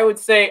 I would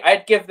say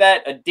I'd give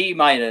that a D-.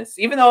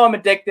 Even though I'm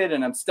addicted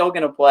and I'm still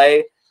going to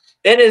play,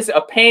 it is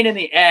a pain in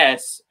the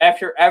ass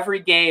after every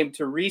game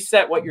to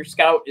reset what your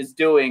scout is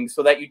doing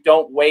so that you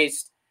don't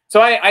waste.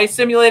 So I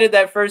simulated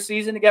that first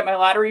season to get my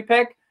lottery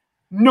pick.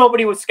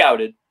 Nobody was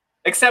scouted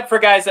except for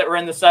guys that were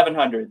in the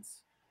 700s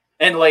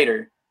and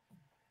later.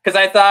 Because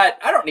I thought,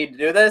 I don't need to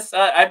do this.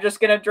 I'm just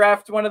going to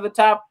draft one of the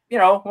top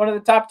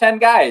 10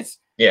 guys.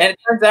 Yeah. And it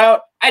turns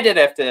out I did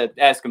have to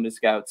ask him to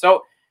scout.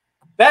 So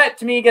that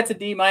to me gets a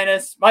D-.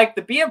 Mike,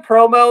 the Be a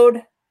Pro mode,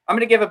 I'm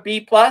going to give a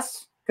B+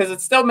 because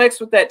it's still mixed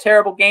with that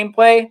terrible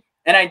gameplay.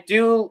 And I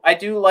do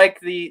like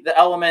the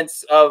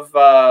elements of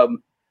the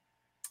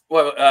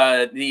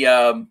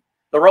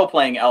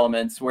role-playing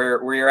elements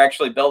where you're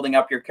actually building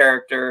up your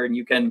character and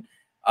you can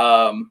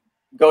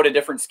go to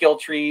different skill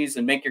trees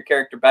and make your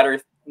character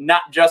better,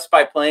 not just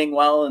by playing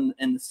well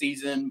in the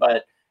season,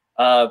 but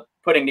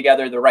putting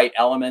together the right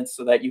elements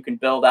so that you can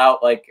build out.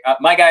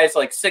 My guy is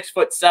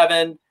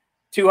 6'7",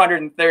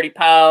 230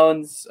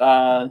 pounds.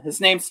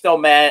 His name's still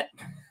Matt,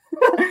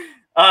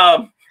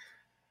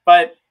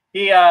 but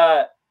he's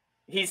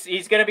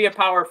going to be a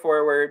power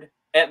forward.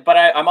 But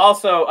I'm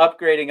also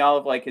upgrading all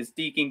of his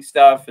deking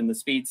stuff and the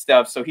speed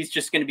stuff, so he's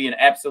just going to be an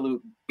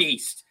absolute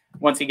beast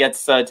once he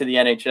gets to the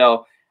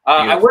NHL.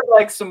 I would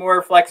like some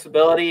more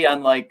flexibility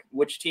on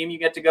which team you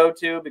get to go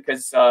to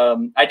because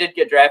I did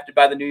get drafted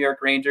by the New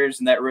York Rangers,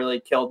 and that really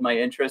killed my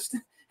interest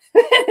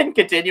in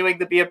continuing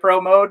the Be a Pro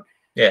mode.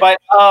 Yeah. But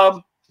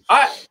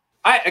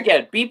I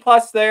again, B+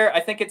 there. I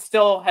think it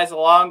still has a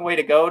long way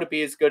to go to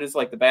be as good as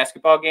the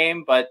basketball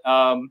game, but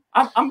I'm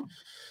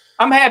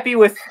happy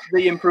with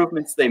the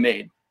improvements they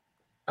made.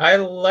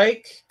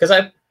 Because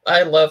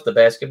I love the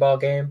basketball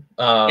game,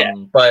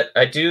 but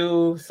I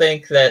do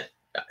think that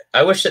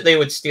I wish that they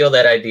would steal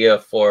that idea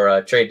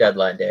for trade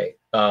deadline day.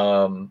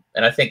 And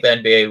I think the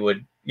NBA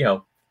would,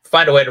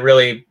 find a way to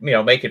really,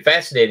 make it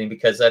fascinating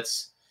because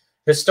that's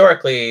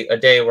historically a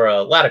day where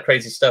a lot of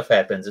crazy stuff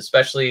happens,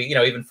 especially,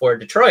 even for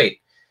Detroit.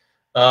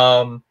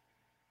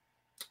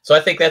 So I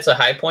think that's a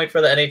high point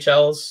for the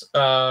NHL's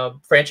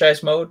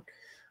franchise mode.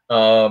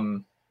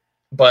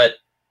 But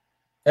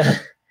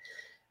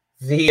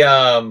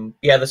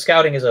the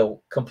scouting is a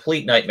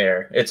complete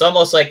nightmare. It's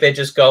almost like they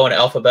just go in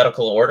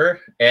alphabetical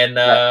order. And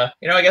I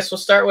guess we'll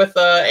start with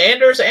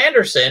Anders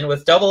Anderson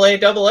with AA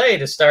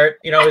to start,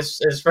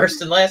 his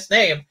first and last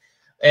name.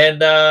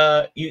 And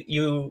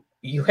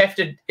you have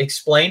to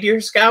explain to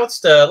your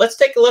scouts let's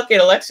take a look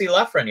at Alexi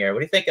Lafreniere. What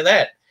do you think of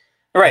that?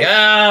 Right.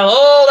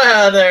 Hold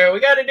on there.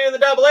 We got to do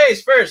the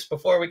AA's first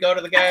before we go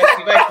to the guys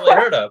you've actually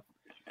heard of.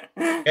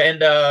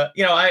 And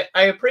I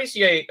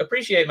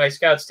appreciate my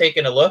scouts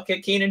taking a look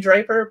at Keenan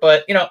Draper,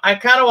 but I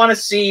kind of want to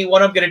see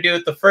what I'm going to do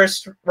at the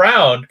first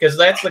round, because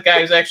that's the guy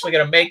who's actually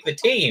going to make the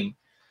team.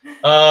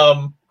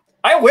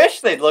 I wish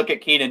they'd look at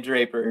Keenan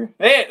Draper.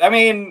 They're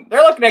looking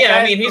at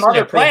guys he's from an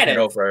other improvement planets.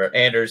 over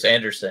Anders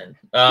Anderson.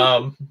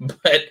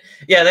 But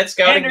yeah, that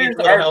scouting needs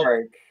a little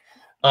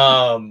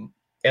help.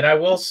 And I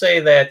will say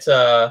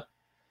that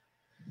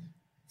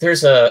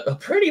there's a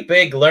pretty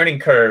big learning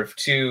curve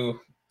to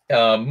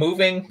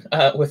moving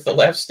with the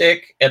left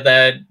stick, and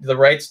then the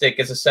right stick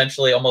is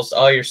essentially almost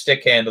all your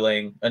stick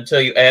handling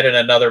until you add in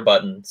another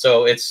button.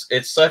 So it's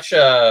such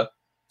a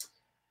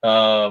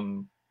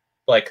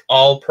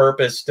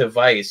all-purpose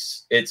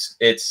device. It's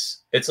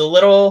a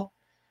little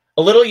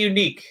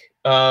unique.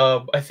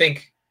 I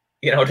think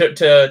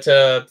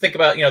to think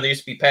about, there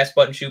used to be pass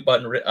button, shoot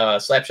button,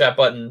 slap shot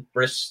button,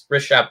 wrist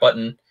shot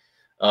button,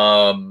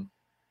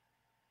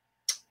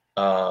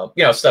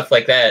 stuff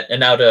like that. And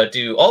now to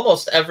do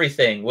almost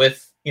everything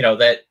with,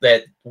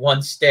 that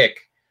one stick,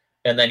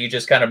 and then you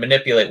just kind of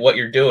manipulate what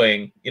you're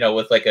doing,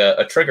 with like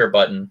a trigger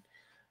button.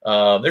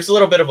 There's a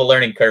little bit of a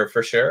learning curve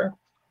for sure.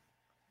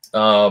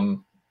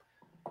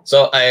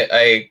 So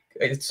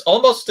it's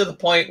almost to the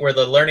point where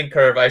the learning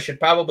curve, I should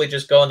probably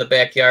just go in the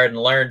backyard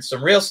and learn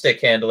some real stick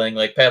handling,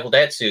 like Pavel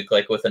Datsyuk,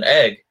 like with an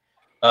egg,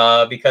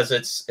 because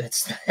it's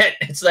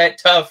that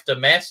tough to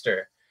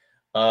master.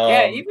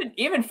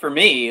 Even for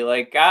me,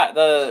 like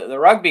the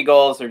rugby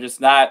goals are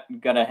just not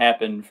gonna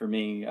happen for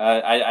me.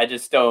 I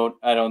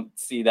don't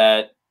see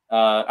that.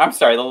 I'm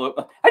sorry,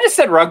 I just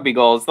said rugby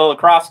goals, the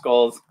lacrosse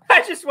goals.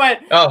 I just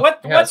went.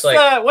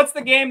 What's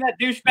the game that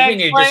douchebags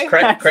you play?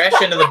 Just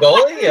crash into the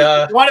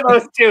goalie? One of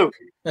those two.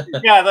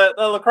 Yeah, the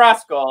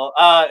lacrosse goal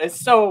is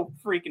so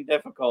freaking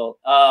difficult.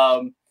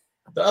 The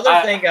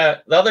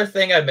other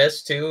thing I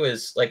missed too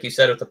is, like you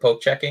said, with the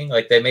poke checking,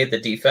 like they made the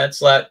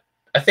defense I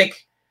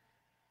think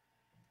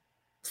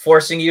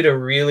forcing you to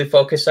really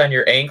focus on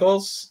your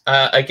angles.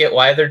 I get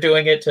why they're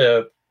doing it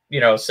to,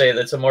 say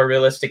that's a more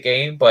realistic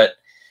game, but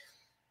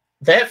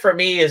that for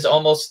me is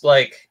almost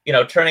like,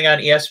 turning on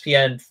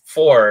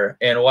ESPN4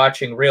 and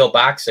watching real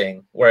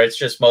boxing, where it's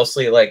just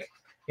mostly like,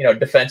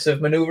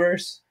 defensive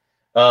maneuvers.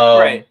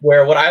 Right.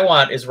 Where what I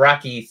want is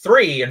Rocky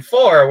 3 and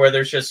 4, where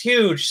there's just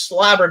huge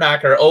slobber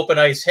knocker open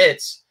ice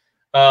hits.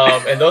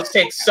 And those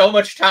take so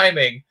much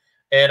timing.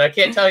 And I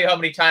can't tell you how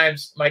many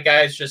times my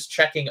guy's just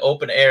checking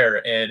open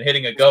air and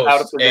hitting a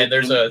ghost, and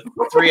there's a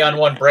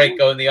 3-on-1 break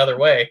going the other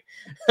way.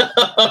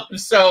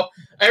 So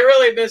I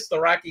really miss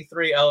the Rocky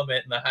 3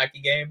 element in the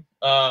hockey game.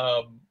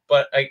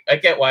 But I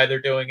get why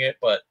they're doing it,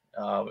 but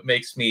it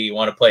makes me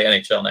want to play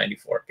NHL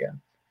 94 again.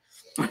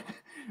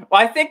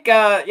 Well, I think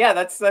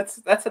that's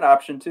an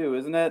option too,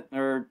 isn't it?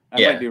 Or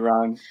I might be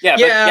wrong.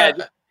 Yeah.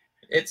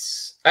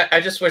 It's I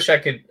just wish I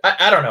could.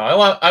 I don't know.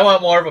 I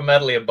want more of a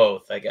medley of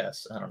both, I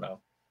guess. I don't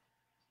know.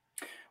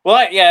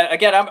 Well, yeah,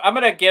 again, I'm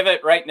going to give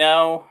it right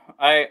now.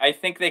 I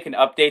think they can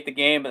update the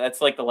game, but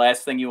that's like the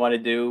last thing you want to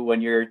do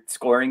when you're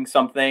scoring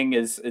something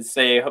is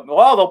say,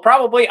 well, they'll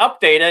probably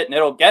update it and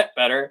it'll get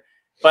better.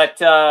 But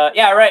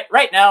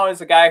right now,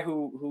 as a guy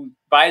who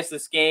buys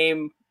this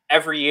game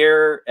every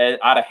year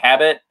out of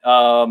habit,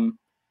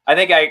 I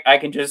think I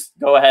can just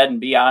go ahead and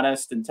be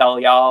honest and tell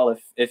y'all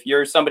if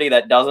you're somebody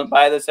that doesn't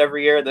buy this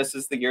every year, this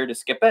is the year to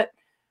skip it.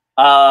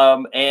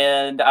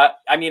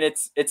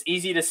 It's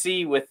easy to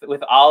see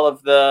with all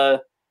of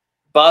the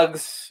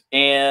bugs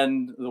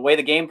and the way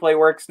the gameplay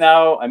works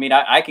now. I mean,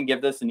 I can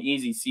give this an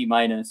easy C-.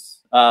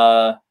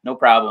 No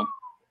problem.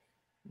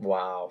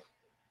 Wow.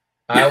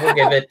 I will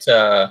give it,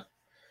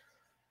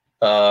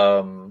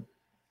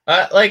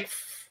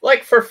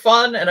 like for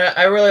fun. And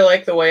I really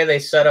like the way they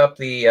set up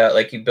the,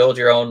 like you build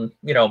your own,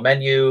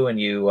 menu, and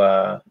you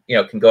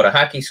can go to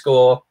hockey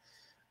school.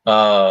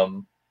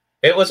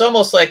 It was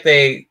almost like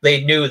they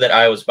knew that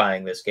I was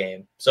buying this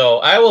game. So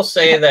I will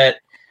say that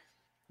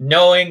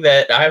knowing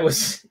that I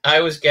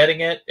was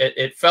getting it,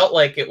 it felt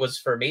like it was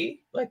for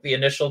me, like the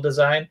initial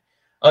design.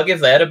 I'll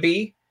give that a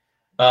B.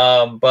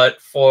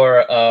 But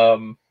for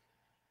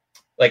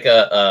like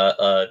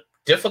a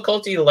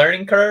difficulty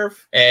learning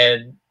curve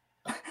and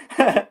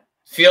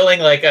feeling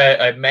like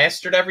I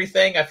mastered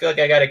everything, I feel like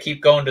I got to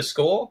keep going to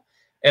school.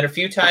 And a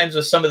few times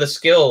with some of the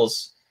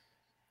skills,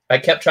 I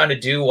kept trying to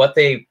do what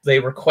they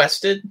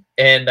requested,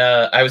 and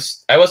I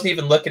wasn't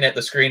even looking at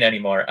the screen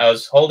anymore. I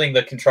was holding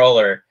the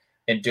controller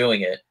and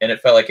doing it, and it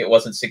felt like it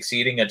wasn't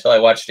succeeding until I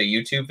watched a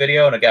YouTube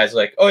video, and a guy's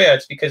like, "Oh yeah,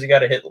 it's because you got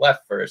to hit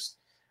left first."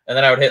 and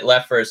then I would hit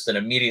left first and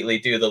immediately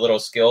do the little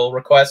skill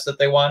request that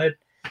they wanted.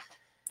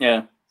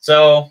 Yeah.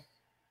 So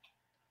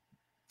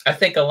I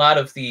think a lot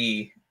of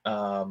the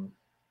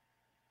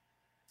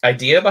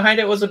idea behind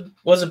it was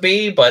a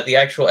B, but the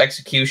actual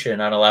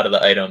execution on a lot of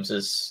the items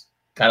is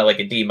kind of like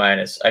a D-.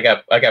 I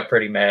got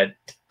pretty mad.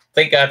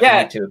 Thank God for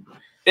YouTube.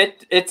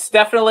 It's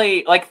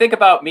definitely like, think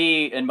about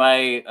me and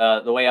my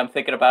the way I'm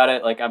thinking about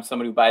it. Like, I'm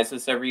someone who buys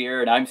this every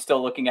year, and I'm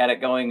still looking at it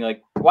going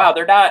like, wow,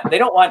 they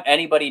don't want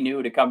anybody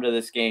new to come to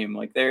this game.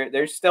 Like,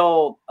 they're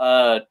still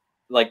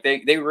like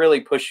they really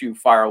push you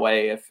far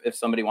away if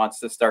somebody wants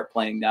to start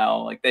playing now.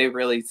 Like, they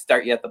really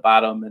start you at the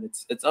bottom, and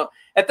it's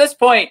at this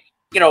point,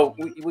 you know,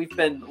 we've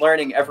been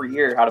learning every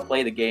year how to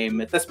play the game.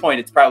 At this point,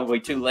 it's probably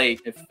too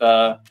late. If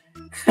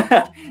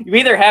you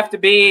either have to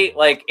be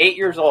like 8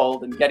 years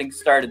old and getting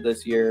started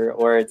this year,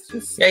 or it's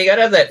just you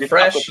gotta have that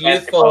fresh,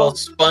 youthful,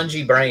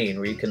 spongy brain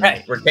where you can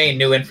retain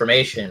new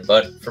information.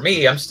 But for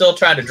me, I'm still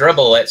trying to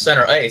dribble at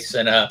center ice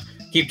and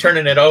keep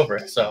turning it over.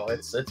 So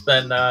it's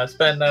been a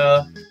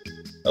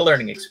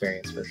learning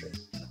experience for sure.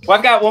 Well,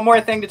 I've got one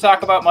more thing to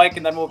talk about, Mike,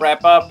 and then we'll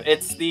wrap up.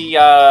 It's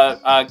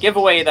the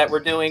giveaway that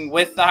we're doing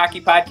with the Hockey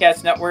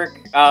Podcast Network.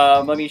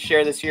 Let me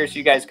share this here so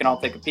you guys can all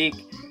take a peek.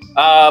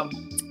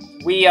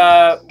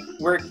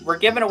 We're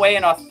giving away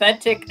an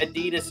authentic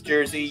Adidas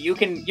jersey. You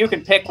can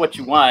pick what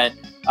you want,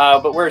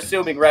 but we're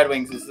assuming Red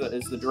Wings is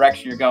the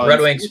direction you're going.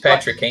 Red Wings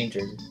Patrick Kane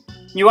jersey.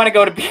 You want to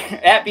go to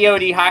at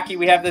BOD Hockey.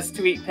 We have this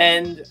tweet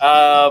pinned.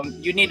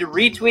 You need to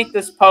retweet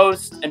this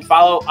post and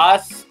follow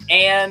us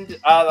and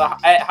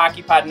at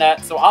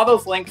HockeyPodNet. So all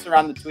those links are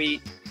on the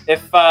tweet.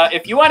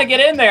 If you want to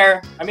get in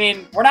there, I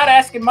mean, we're not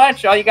asking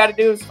much. All you got to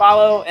do is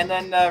follow and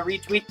then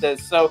retweet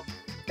this. So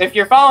if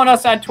you're following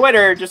us on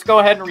Twitter, just go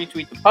ahead and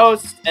retweet the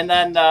post. And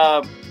then,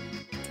 if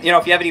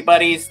you have any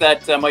buddies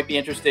that might be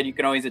interested, you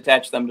can always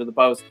attach them to the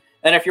post.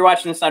 And if you're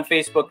watching this on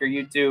Facebook or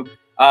YouTube,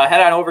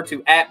 head on over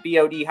to at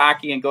BOD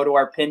Hockey and go to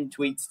our pinned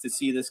tweets to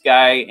see this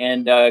guy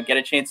and get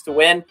a chance to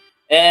win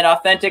an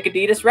authentic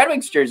Adidas Red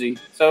Wings jersey.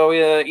 So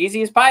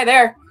easy as pie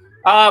there.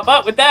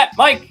 But with that,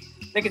 Mike,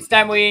 I think it's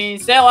time we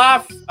sail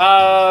off.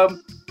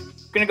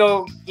 Gonna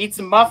go eat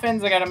some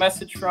muffins. I got a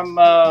message from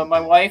my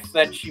wife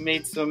that she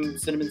made some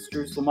cinnamon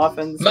streusel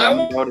muffins. So I'm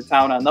gonna go to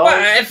town on those.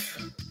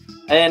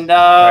 And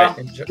right,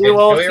 we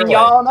will see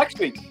y'all next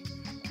week.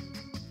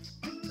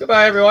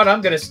 Goodbye, everyone. I'm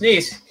gonna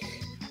sneeze.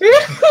 All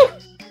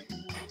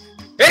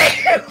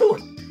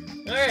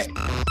right.